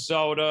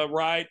Minnesota,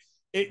 right?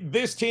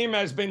 This team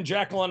has been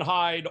Jekyll and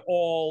Hyde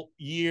all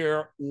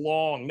year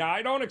long. Now,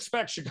 I don't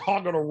expect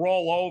Chicago to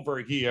roll over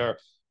here,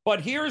 but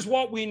here's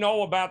what we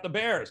know about the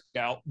Bears,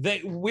 Gal.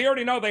 We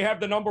already know they have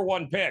the number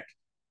 1 pick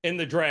in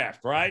the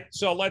draft, right?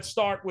 So let's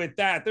start with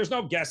that. There's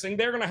no guessing.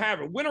 They're going to have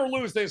it. Win or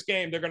lose this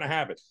game, they're going to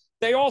have it.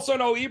 They also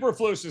know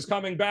Eberflus is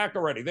coming back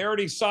already. They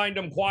already signed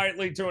him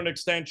quietly to an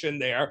extension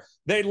there.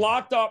 They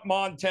locked up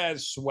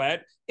Montez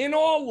Sweat. In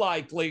all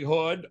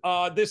likelihood,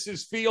 this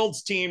is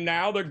Fields' team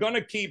now. They're going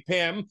to keep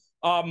him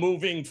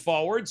moving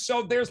forward.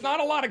 So there's not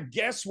a lot of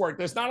guesswork.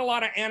 There's not a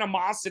lot of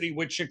animosity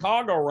with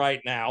Chicago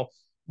right now.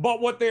 But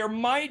what there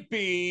might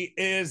be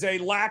is a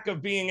lack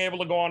of being able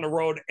to go on the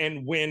road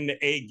and win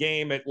a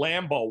game at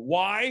Lambeau.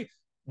 Why?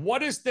 What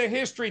does the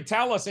history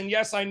tell us? And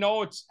yes, I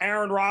know it's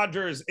Aaron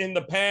Rodgers in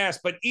the past,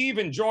 but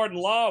even Jordan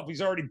Love,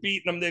 he's already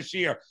beaten them this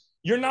year.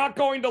 You're not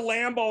going to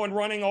Lambeau and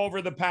running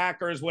over the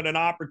Packers with an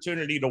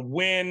opportunity to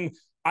win.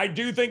 I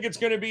do think it's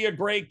going to be a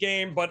great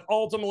game, but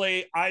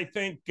ultimately, I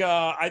think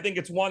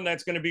it's one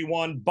that's going to be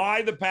won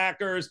by the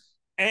Packers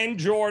and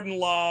Jordan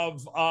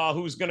Love,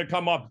 who's going to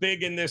come up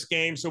big in this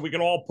game, so we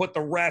can all put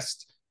the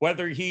rest,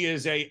 whether he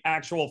is a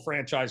actual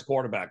franchise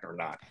quarterback or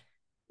not.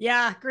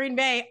 Yeah, Green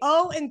Bay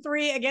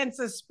 0-3 against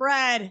the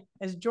spread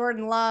as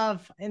Jordan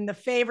Love in the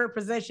favorite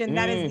position.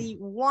 That is the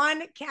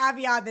one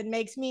caveat that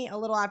makes me a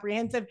little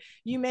apprehensive.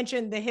 You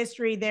mentioned the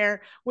history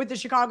there with the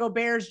Chicago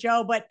Bears,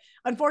 Joe, but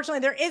unfortunately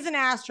there is an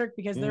asterisk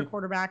because their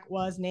quarterback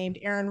was named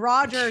Aaron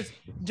Rodgers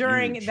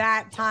during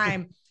that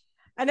time.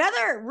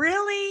 Another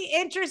really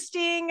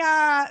interesting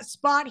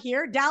spot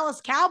here.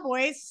 Dallas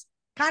Cowboys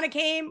kind of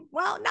came,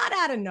 well, not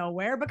out of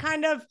nowhere, but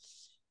kind of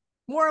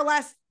more or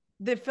less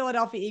the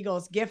Philadelphia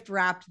Eagles gift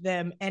wrapped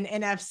them an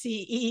NFC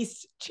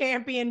East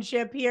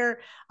championship here.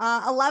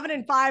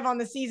 11-5 on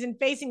the season,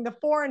 facing the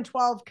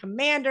 4-12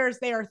 Commanders.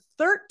 They are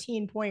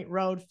 13-point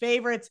road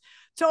favorites,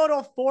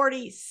 total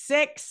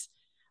 46.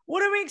 What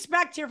do we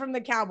expect here from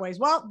the Cowboys?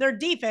 Well, their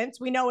defense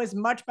we know is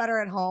much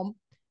better at home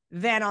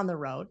than on the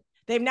road.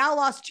 They've now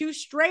lost 2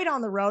 straight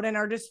on the road and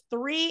are just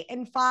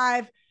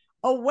 3-5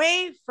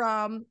 away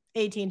from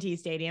AT&T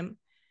Stadium.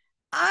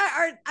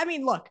 I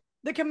mean, look,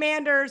 the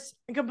Commanders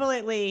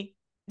completely.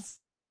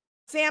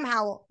 Sam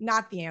Howell,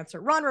 not the answer.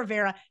 Ron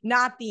Rivera,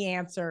 not the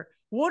answer.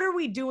 What are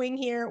we doing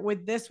here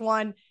with this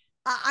one?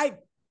 I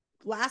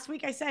last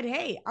week I said,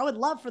 hey, I would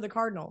love for the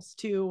Cardinals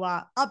to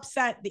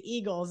upset the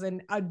Eagles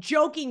in a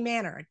joking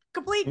manner, a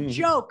complete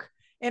joke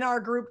in our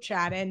group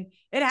chat. And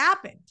it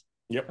happened.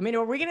 Yep. I mean,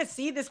 are we going to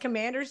see this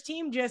Commanders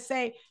team just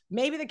say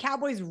maybe the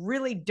Cowboys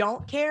really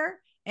don't care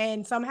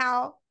and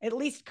somehow at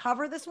least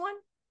cover this one?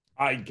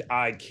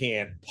 I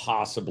can't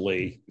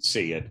possibly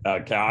see it.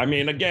 I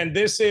mean, again,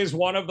 this is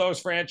one of those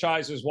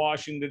franchises,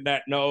 Washington,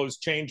 that knows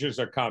changes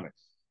are coming.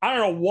 I don't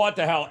know what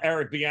the hell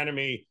Eric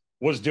Bieniemy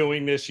was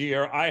doing this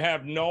year. I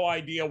have no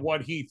idea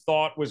what he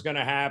thought was going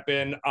to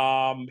happen.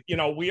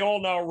 We all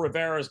know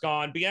Rivera's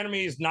gone.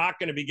 Bieniemy is not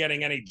going to be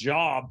getting any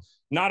job,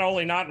 not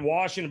only not in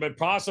Washington, but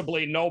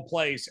possibly no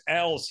place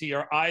else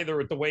here either,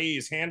 with the way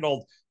he's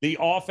handled the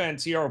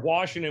offense here of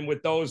Washington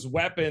with those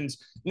weapons.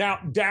 Now,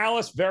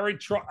 Dallas,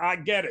 I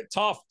get it,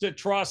 tough to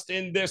trust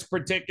in this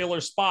particular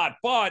spot,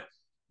 but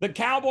the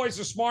Cowboys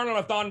are smart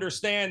enough to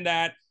understand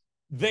that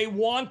they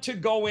want to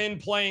go in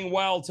playing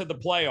well to the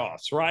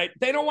playoffs, right?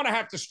 They don't want to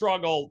have to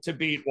struggle to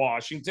beat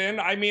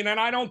Washington. I mean, and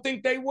I don't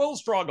think they will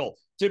struggle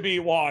to beat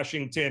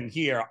Washington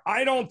here.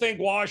 I don't think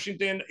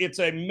Washington, it's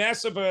a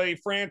mess of a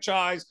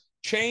franchise.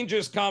 Change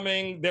is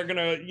coming. They're going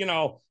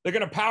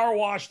to power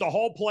wash the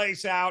whole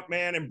place out,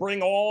 man, and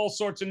bring all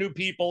sorts of new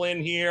people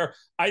in here.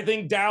 I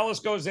think Dallas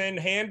goes in,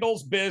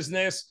 handles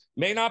business,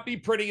 may not be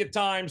pretty at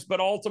times, but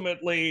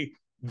ultimately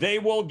they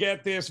will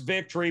get this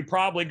victory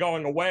probably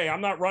going away.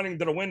 I'm not running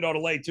to the window to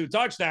lay 2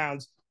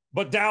 touchdowns,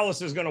 but Dallas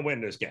is going to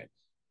win this game.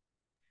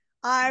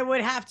 I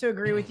would have to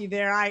agree with you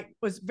there. I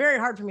was very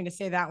hard for me to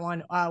say that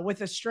one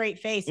with a straight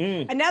face.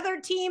 Another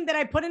team that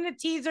I put in a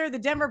teaser, the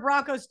Denver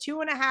Broncos,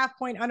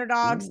 2.5-point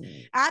underdogs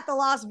at the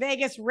Las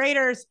Vegas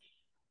Raiders.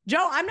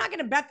 Joe, I'm not going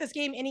to bet this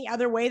game any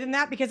other way than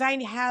that because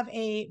I have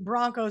a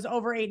Broncos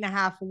over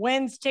 8.5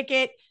 wins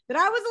ticket that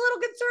I was a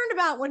little concerned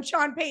about when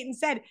Sean Payton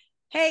said,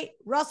 hey,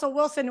 Russell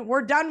Wilson,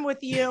 we're done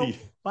with you.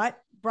 But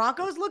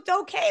Broncos looked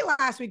okay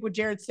last week with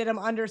Jarrett Stidham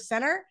under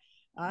center.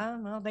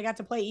 Well, they got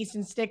to play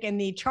Easton Stick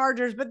and the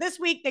Chargers, but this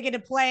week they get to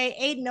play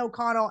Aiden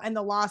O'Connell and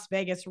the Las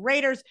Vegas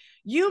Raiders.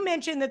 You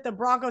mentioned that the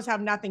Broncos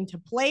have nothing to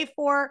play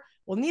for.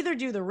 Well, neither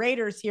do the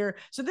Raiders here.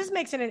 So this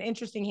makes it an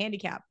interesting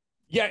handicap.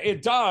 Yeah,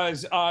 it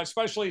does,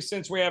 especially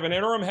since we have an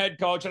interim head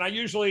coach. And I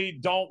usually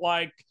don't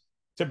like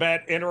to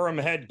bet interim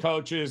head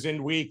coaches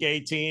in week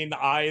 18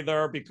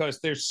 either because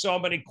there's so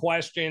many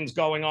questions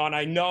going on.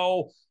 I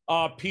know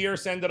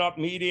Pierce ended up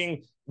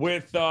meeting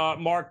with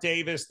Mark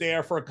Davis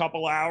there for a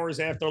couple hours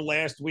after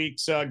last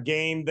week's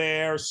game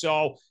there.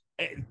 So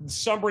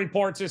some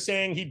reports are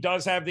saying he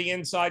does have the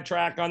inside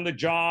track on the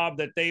job,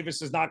 that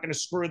Davis is not going to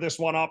screw this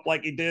one up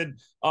like he did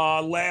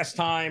last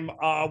time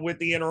with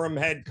the interim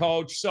head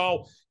coach.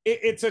 So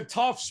it's a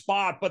tough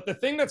spot. But the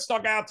thing that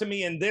stuck out to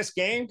me in this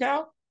game,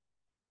 Cal,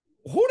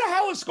 who the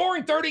hell is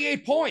scoring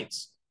 38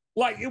 points?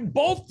 Like,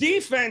 both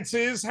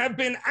defenses have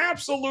been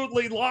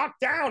absolutely locked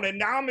down. And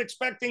now I'm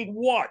expecting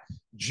what?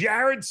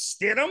 Jarrett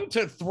Stidham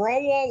to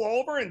throw all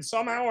over and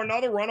somehow or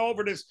another run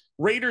over this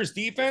Raiders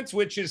defense,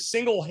 which is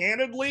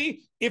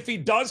single-handedly, if he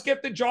does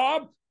get the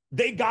job,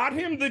 they got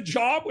him the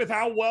job with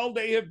how well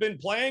they have been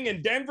playing.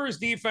 And Denver's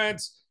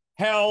defense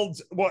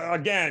held, well,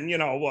 again,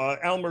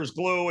 Elmer's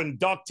glue and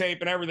duct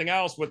tape and everything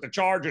else with the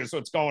Chargers,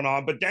 what's going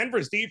on. But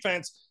Denver's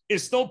defense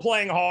is still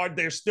playing hard.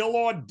 They're still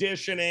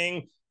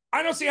auditioning.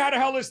 I don't see how the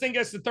hell this thing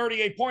gets to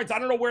 38 points. I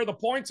don't know where the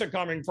points are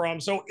coming from.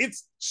 So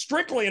it's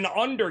strictly an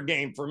under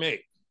game for me.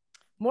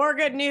 More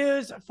good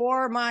news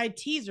for my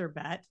teaser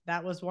bet.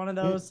 That was one of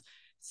those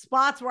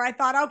spots where I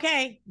thought,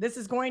 okay, this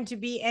is going to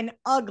be an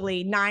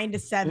ugly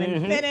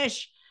 9-7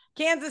 finish.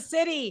 Kansas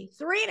City,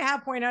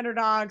 3.5-point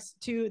underdogs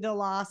to the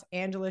Los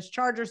Angeles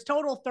Chargers,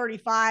 total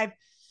 35.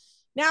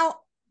 Now,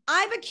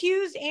 I've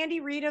accused Andy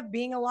Reid of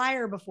being a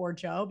liar before,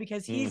 Joe,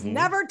 because he's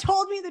never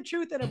told me the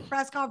truth at a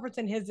press conference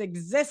in his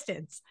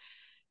existence.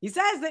 He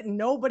says that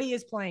nobody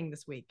is playing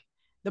this week.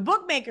 The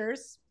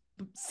bookmakers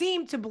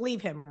seem to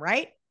believe him,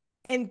 right?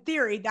 In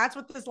theory, that's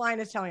what this line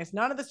is telling us.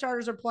 None of the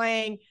starters are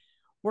playing.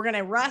 We're going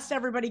to rest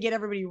everybody, get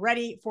everybody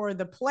ready for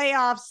the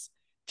playoffs.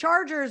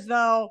 Chargers,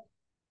 though,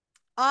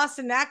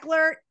 Austin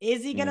Eckler,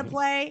 is he going to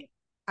play?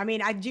 I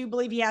mean, I do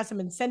believe he has some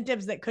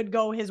incentives that could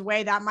go his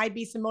way. That might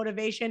be some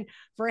motivation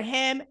for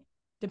him,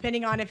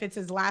 depending on if it's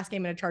his last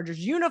game in a Chargers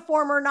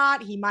uniform or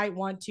not. He might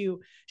want to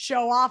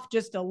show off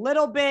just a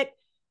little bit.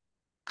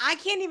 I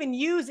can't even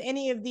use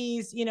any of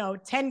these,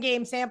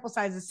 10-game sample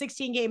sizes,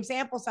 16-game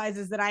sample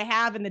sizes that I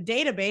have in the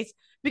database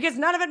because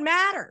none of it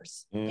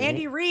matters.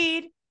 Andy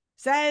Reid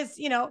says,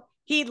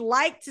 he'd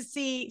like to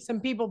see some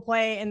people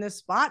play in this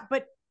spot,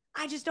 but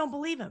I just don't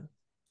believe him.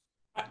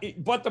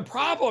 But the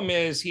problem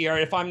is here,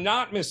 if I'm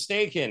not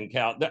mistaken,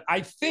 Cal, that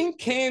I think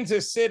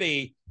Kansas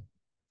City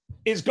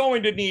is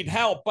going to need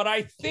help, but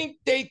I think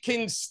they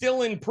can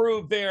still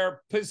improve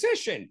their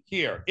position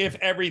here if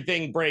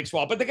everything breaks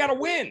well. But they got to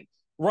win,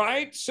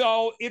 right?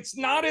 So it's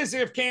not as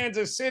if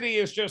Kansas City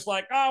is just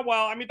like,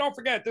 don't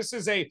forget, this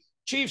is a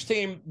Chiefs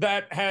team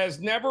that has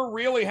never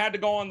really had to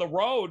go on the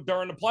road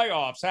during the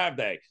playoffs, have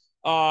they?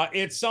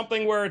 It's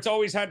something where it's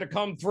always had to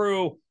come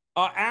through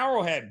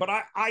Arrowhead. But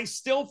I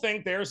still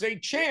think there's a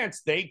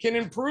chance they can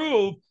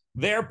improve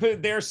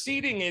their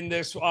seating in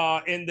this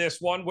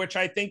one, which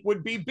I think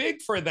would be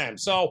big for them.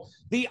 So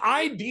the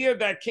idea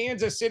that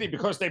Kansas City,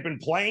 because they've been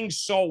playing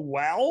so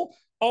well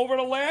over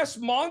the last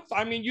month,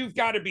 I mean, you've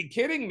got to be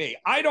kidding me.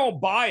 I don't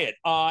buy it.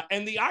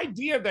 And the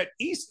idea that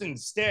Easton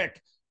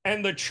Stick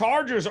and the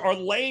Chargers are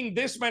laying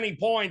this many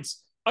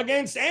points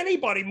against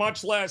anybody,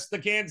 much less the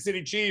Kansas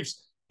City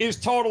Chiefs, is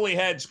totally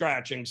head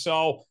scratching.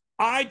 So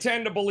I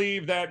tend to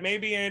believe that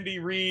maybe Andy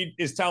Reid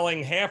is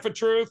telling half a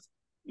truth.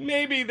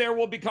 Maybe there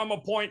will become a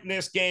point in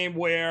this game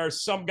where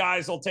some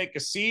guys will take a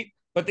seat,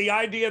 but the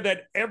idea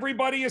that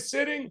everybody is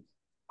sitting,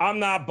 I'm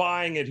not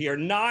buying it here.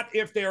 Not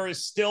if there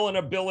is still an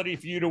ability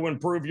for you to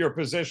improve your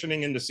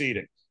positioning in the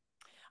seating.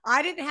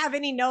 I didn't have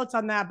any notes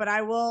on that, but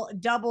I will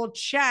double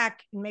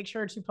check and make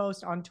sure to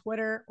post on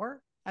Twitter,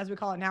 or as we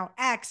call it now,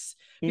 X,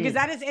 because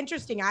that is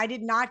interesting. I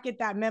did not get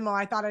that memo.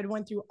 I thought I'd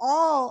went through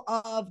all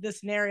of the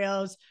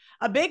scenarios.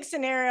 A big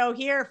scenario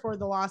here for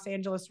the Los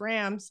Angeles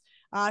Rams,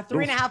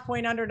 3.5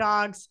 point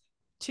underdogs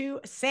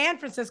to San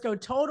Francisco,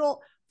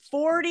 total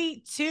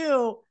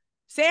 42.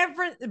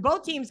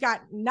 Both teams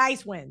got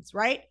nice wins,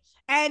 right?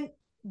 And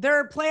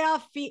their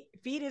playoff feat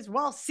is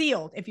well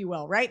sealed, if you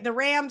will, right? The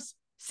Rams,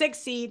 6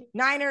 seed,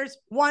 Niners,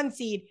 1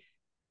 seed.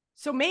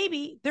 So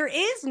maybe there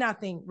is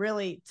nothing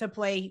really to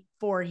play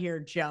for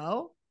here,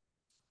 Joe.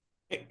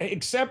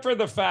 Except for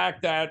the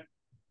fact that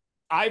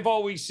I've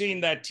always seen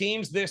that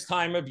teams this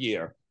time of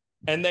year,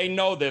 and they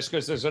know this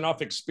because there's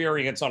enough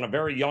experience on a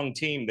very young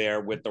team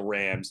there with the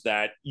Rams,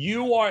 that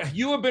you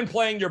have been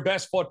playing your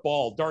best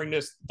football during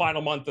this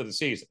final month of the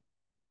season.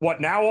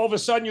 What, now all of a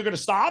sudden you're going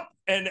to stop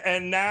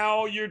and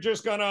now you're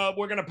just we're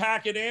going to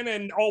pack it in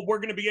and, we're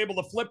going to be able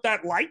to flip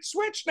that light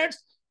switch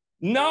next?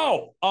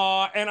 No.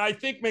 And I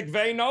think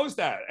McVay knows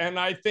that. And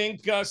I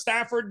think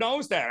Stafford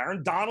knows that.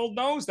 Aaron Donald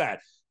knows that.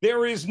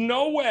 There is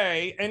no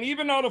way. And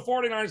even though the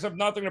 49ers have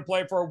nothing to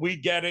play for, we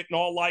get it in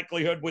all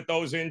likelihood with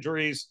those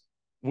injuries.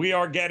 We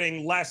are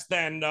getting less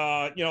than,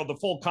 the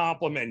full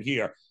complement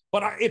here.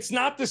 But it's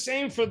not the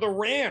same for the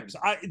Rams.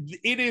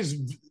 It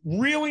is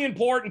really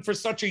important for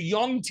such a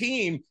young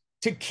team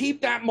to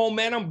keep that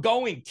momentum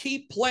going,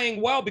 keep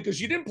playing well,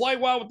 because you didn't play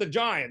well with the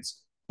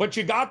Giants, but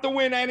you got the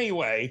win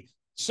anyway.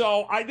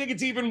 So I think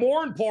it's even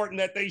more important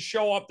that they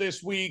show up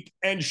this week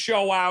and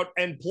show out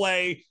and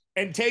play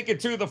and take it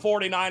to the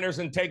 49ers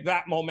and take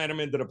that momentum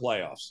into the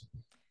playoffs.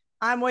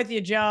 I'm with you,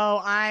 Joe.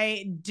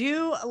 I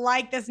do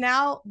like this.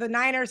 Now the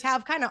Niners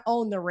have kind of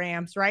owned the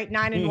Rams, right?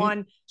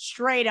 9-1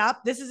 straight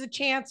up. This is a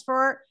chance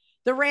for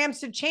the Rams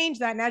to change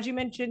that. And as you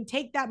mentioned,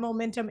 take that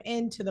momentum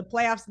into the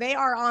playoffs. They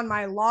are on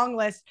my long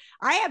list.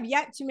 I have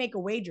yet to make a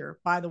wager,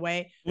 by the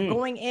way,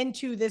 going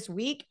into this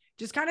week.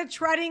 Just kind of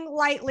treading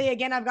lightly.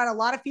 Again, I've got a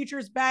lot of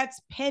futures bets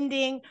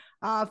pending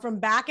from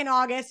back in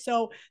August.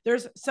 So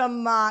there's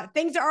some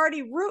things to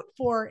already root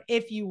for,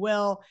 if you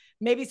will.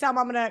 Maybe some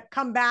I'm going to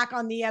come back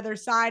on the other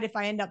side if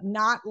I end up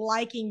not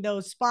liking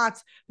those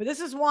spots. But this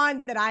is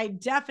one that I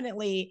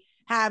definitely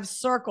have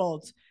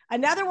circled.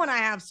 Another one I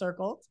have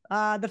circled.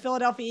 The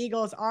Philadelphia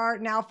Eagles are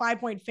now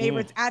 5-point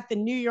favorites at the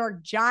New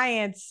York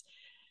Giants.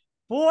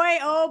 Boy,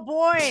 oh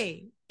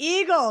boy.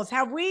 Eagles,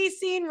 have we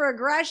seen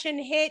regression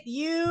hit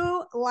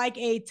you like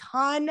a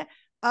ton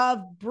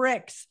of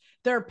bricks?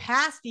 Their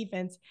pass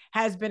defense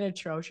has been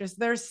atrocious.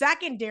 Their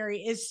secondary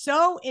is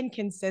so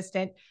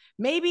inconsistent.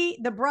 Maybe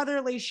the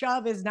brotherly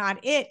shove is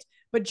not it.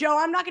 But, Joe,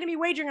 I'm not going to be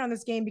wagering on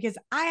this game because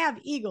I have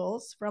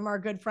Eagles from our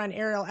good friend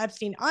Ariel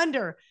Epstein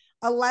under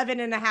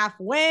 11.5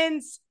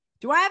 wins.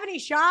 Do I have any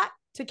shot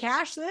to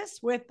cash this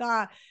with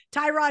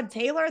Tyrod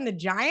Taylor and the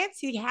Giants?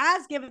 He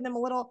has given them a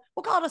little,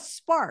 we'll call it a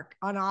spark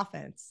on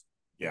offense.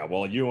 Yeah,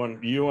 well, you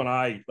and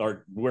I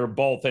we're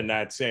both in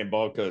that same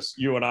boat, because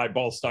you and I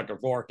both stuck a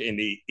fork in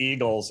the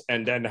Eagles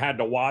and then had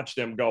to watch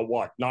them go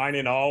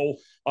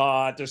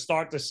 9-0 to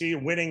start to see,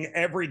 winning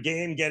every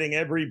game, getting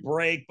every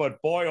break.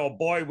 But boy, oh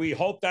boy, we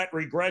hope that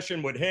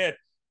regression would hit,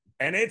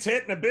 and it's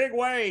hitting a big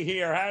way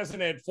here,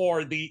 hasn't it,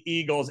 for the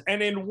Eagles?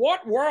 And in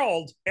what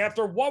world,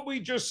 after what we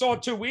just saw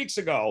 2 weeks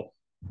ago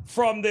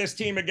from this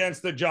team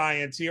against the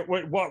Giants here,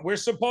 what we're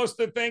supposed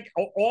to think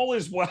all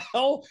is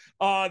well,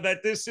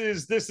 that this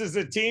is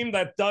a team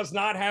that does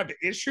not have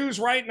issues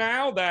right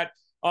now, that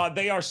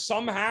they are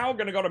somehow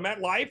going to go to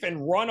MetLife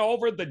and run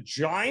over the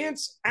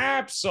Giants?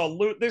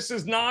 Absolute. This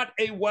is not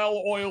a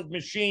well-oiled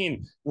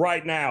machine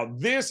right now.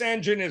 This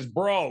engine is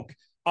broke,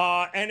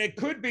 and it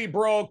could be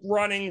broke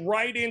running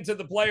right into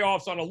the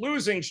playoffs on a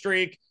losing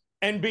streak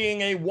and being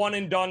a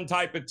one-and-done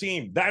type of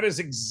team. That is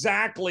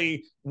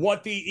exactly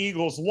what the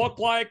Eagles look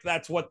like.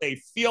 That's what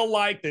they feel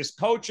like. This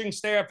coaching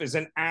staff is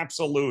an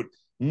absolute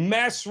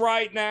mess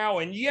right now.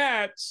 And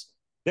yet,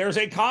 there's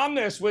a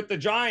calmness with the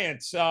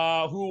Giants,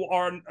 who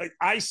are,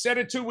 I said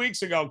it 2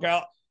 weeks ago,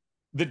 Cal,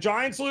 the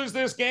Giants lose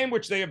this game,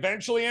 which they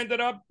eventually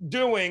ended up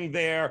doing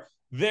there.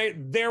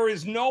 There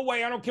is no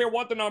way, I don't care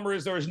what the number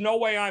is, there is no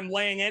way I'm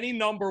laying any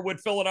number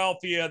with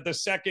Philadelphia the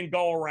second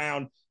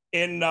go-around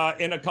in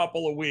a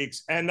couple of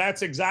weeks. And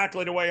that's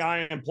exactly the way I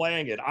am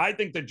playing it. I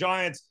think the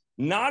Giants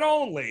not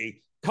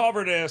only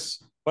cover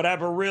this, but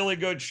have a really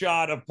good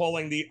shot of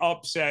pulling the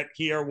upset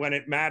here when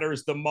it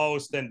matters the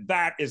most. And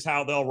that is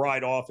how they'll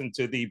ride off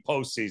into the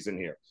postseason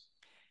here.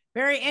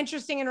 Very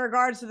interesting in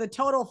regards to the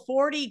total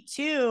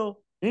 42.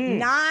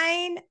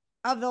 9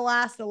 of the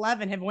last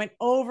 11 have went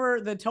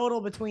over the total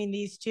between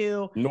these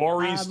two.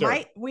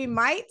 Nor'easter. We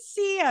might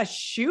see a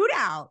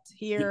shootout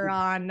here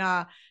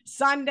on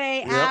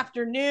Sunday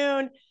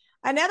afternoon.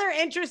 Another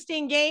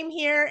interesting game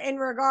here in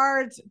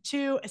regards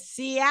to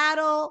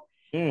Seattle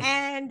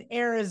and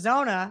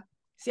Arizona.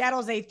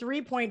 Seattle's a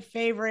 3-point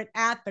favorite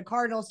at the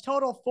Cardinals.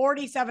 Total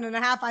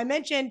 47.5. I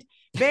mentioned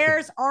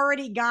Bears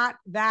already got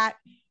that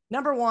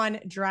number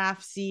 1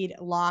 draft seed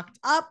locked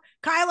up.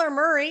 Kyler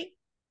Murray,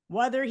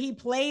 whether he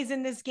plays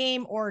in this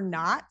game or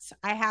not,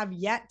 I have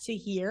yet to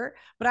hear,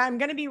 but I'm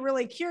going to be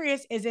really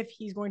curious as if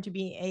he's going to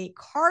be a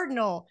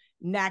Cardinal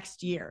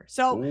next year.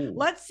 So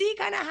let's see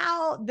kind of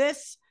how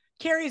this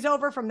carries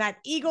over from that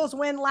Eagles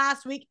win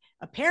last week.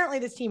 Apparently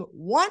this team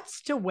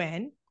wants to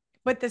win,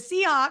 but the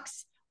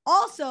Seahawks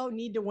also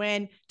need to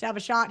win to have a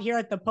shot here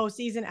at the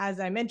postseason.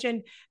 As I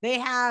mentioned, they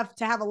have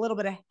to have a little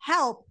bit of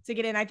help to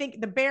get in. I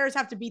think the Bears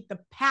have to beat the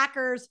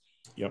Packers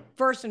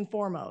first and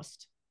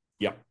foremost.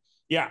 Yeah.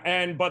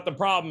 But the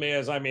problem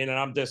is, I mean, and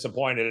I'm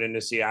disappointed in the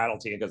Seattle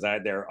team because I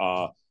had their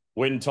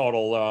win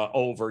total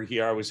over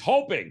here. I was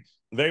hoping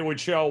they would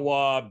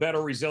show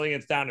better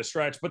resilience down the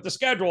stretch, but the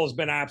schedule has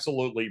been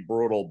absolutely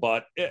brutal.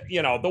 But,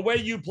 the way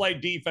you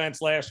played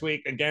defense last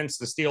week against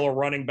the Steelers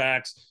running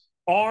backs,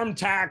 arm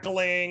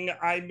tackling,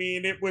 I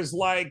mean, it was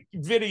like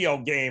video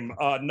game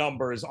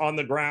numbers on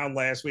the ground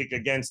last week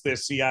against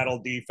this Seattle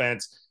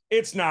defense.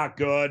 It's not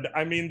good.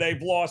 I mean,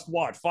 they've lost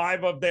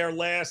 5 of their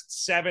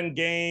last 7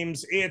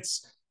 games. It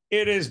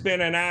has been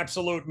an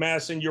absolute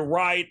mess. And you're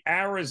right,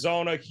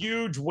 Arizona,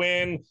 huge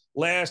win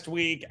last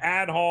week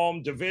at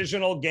home,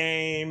 divisional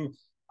game.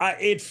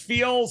 It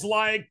feels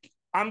like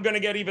I'm going to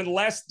get even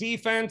less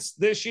defense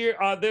this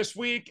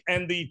week.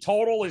 And the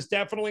total is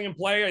definitely in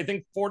play. I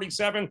think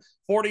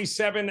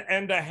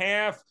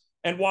 47.5.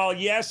 And while,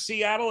 yes,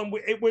 Seattle, and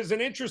it was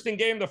an interesting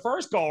game the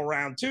first go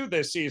around too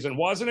this season,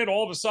 wasn't it?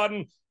 All of a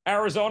sudden,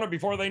 Arizona,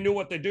 before they knew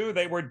what to do,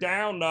 they were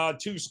down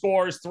 2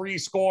 scores, 3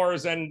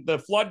 scores, and the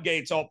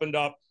floodgates opened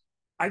up.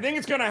 I think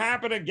it's going to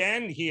happen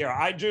again here.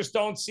 I just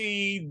don't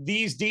see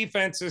these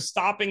defenses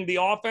stopping the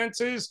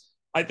offenses.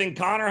 I think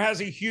Connor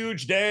has a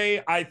huge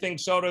day. I think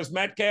so does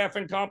Metcalf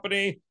and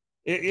company.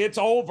 It's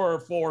over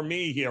for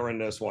me here in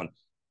this one.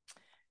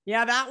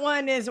 Yeah, that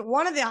one is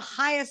one of the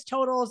highest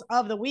totals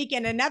of the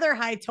weekend. Another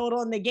high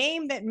total in the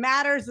game that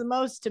matters the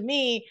most to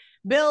me,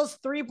 Bills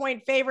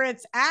 3-point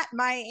favorites at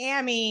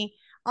Miami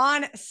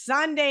on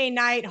Sunday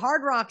night,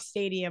 Hard Rock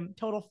Stadium,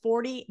 total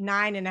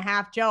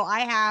 49.5. Joe, I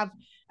have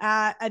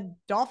a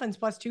Dolphins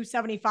plus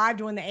 275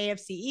 to win the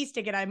AFC East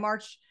ticket. I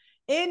marched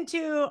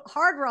into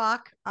Hard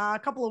Rock a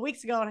couple of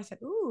weeks ago and I said,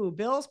 ooh,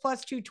 Bills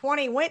plus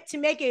 220. Went to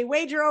make a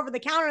wager over the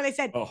counter and they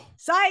said,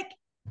 psych,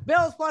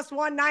 Bills plus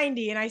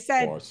 190. And I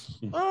said,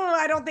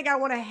 I don't think I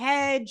want to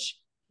hedge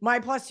my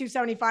plus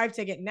 275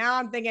 ticket. Now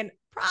I'm thinking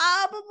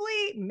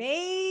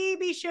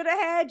maybe should have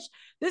hedged.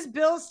 This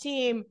Bills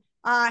team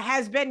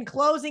has been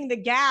closing the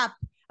gap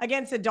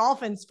against the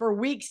Dolphins for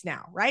weeks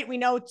now, right? We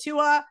know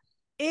Tua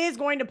is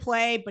going to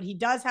play, but he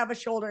does have a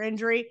shoulder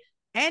injury.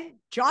 And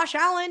Josh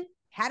Allen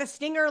had a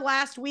stinger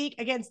last week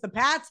against the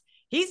Pats.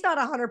 He's not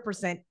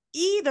 100%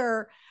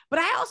 either, but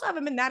I also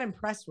haven't been that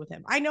impressed with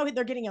him. I know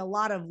they're getting a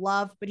lot of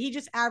love, but he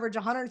just averaged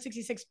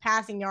 166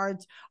 passing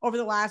yards over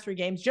the last 3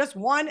 games, just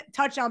 1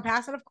 touchdown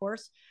pass, and of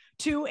course,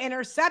 2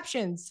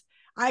 interceptions.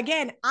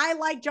 Again, I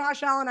like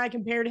Josh Allen. I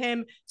compared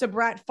him to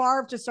Brett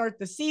Favre to start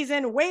the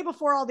season way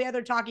before all the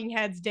other talking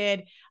heads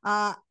did.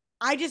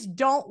 I just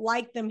don't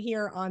like them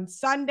here on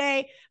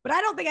Sunday, but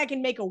I don't think I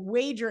can make a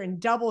wager and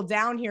double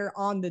down here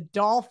on the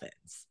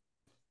Dolphins.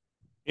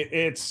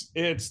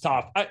 It's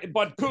tough,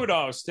 but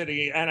kudos to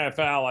the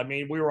NFL. I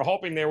mean, we were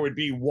hoping there would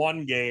be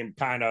one game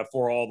kind of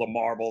for all the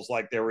marbles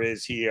like there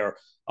is here.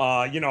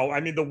 I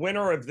mean, the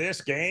winner of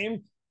this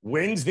game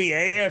wins the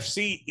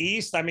AFC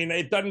East. I mean,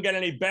 it doesn't get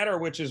any better,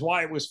 which is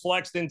why it was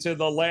flexed into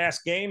the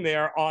last game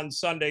there on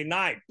Sunday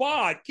night.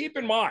 But keep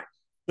in mind,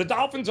 the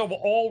Dolphins have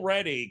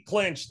already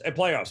clinched a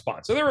playoff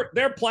spot. So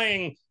they're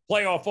playing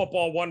playoff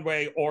football one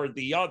way or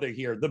the other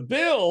here. The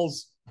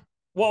Bills,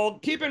 well,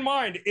 keep in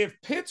mind,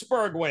 if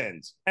Pittsburgh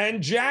wins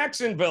and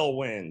Jacksonville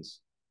wins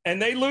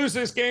and they lose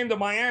this game to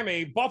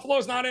Miami,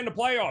 Buffalo's not in the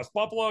playoffs.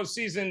 Buffalo's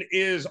season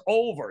is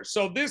over.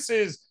 So this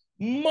is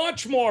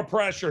much more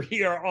pressure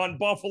here on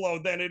Buffalo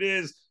than it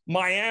is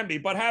Miami.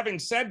 But having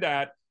said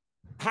that,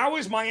 how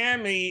is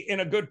Miami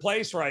in a good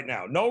place right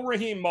now? No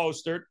Raheem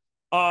Mostert.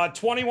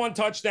 21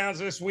 touchdowns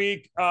this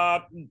week,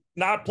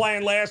 not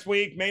playing last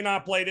week, may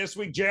not play this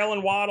week.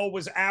 Jalen Waddle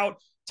was out.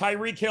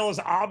 Tyreek Hill is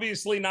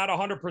obviously not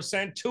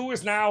 100%. Tua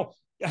is now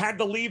had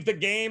to leave the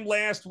game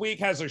last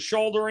week, has a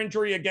shoulder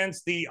injury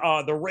against the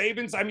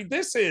Ravens. I mean,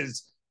 this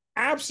is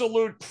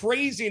absolute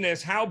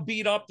craziness how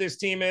beat up this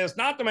team is,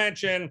 not to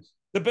mention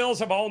the Bills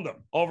have owned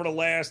them over the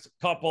last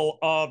couple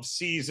of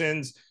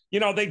seasons.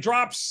 They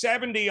dropped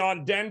 70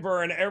 on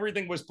Denver and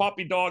everything was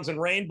puppy dogs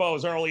and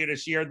rainbows earlier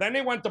this year. Then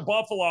they went to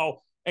Buffalo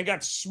and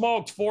got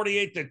smoked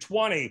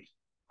 48-20.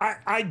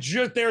 I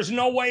just, there's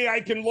no way I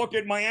can look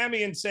at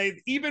Miami and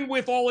say, even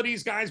with all of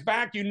these guys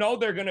back, they're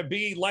going to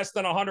be less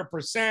than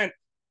 100%.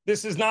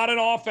 This is not an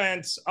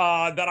offense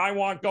that I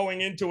want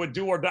going into a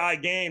do or die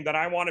game, that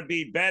I want to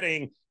be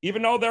betting,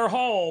 even though they're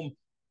home.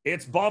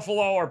 It's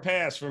Buffalo or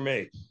pass for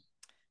me.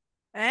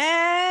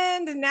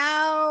 And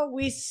now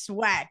we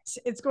sweat.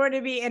 It's going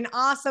to be an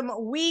awesome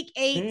week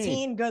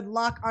 18. Good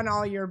luck on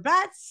all your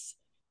bets.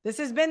 This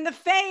has been The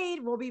Fade.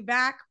 We'll be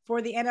back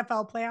for the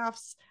NFL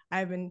playoffs.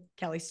 I've been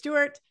Kelly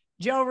Stewart,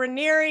 Joe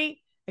Ranieri.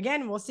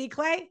 Again, we'll see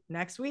Clay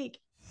next week.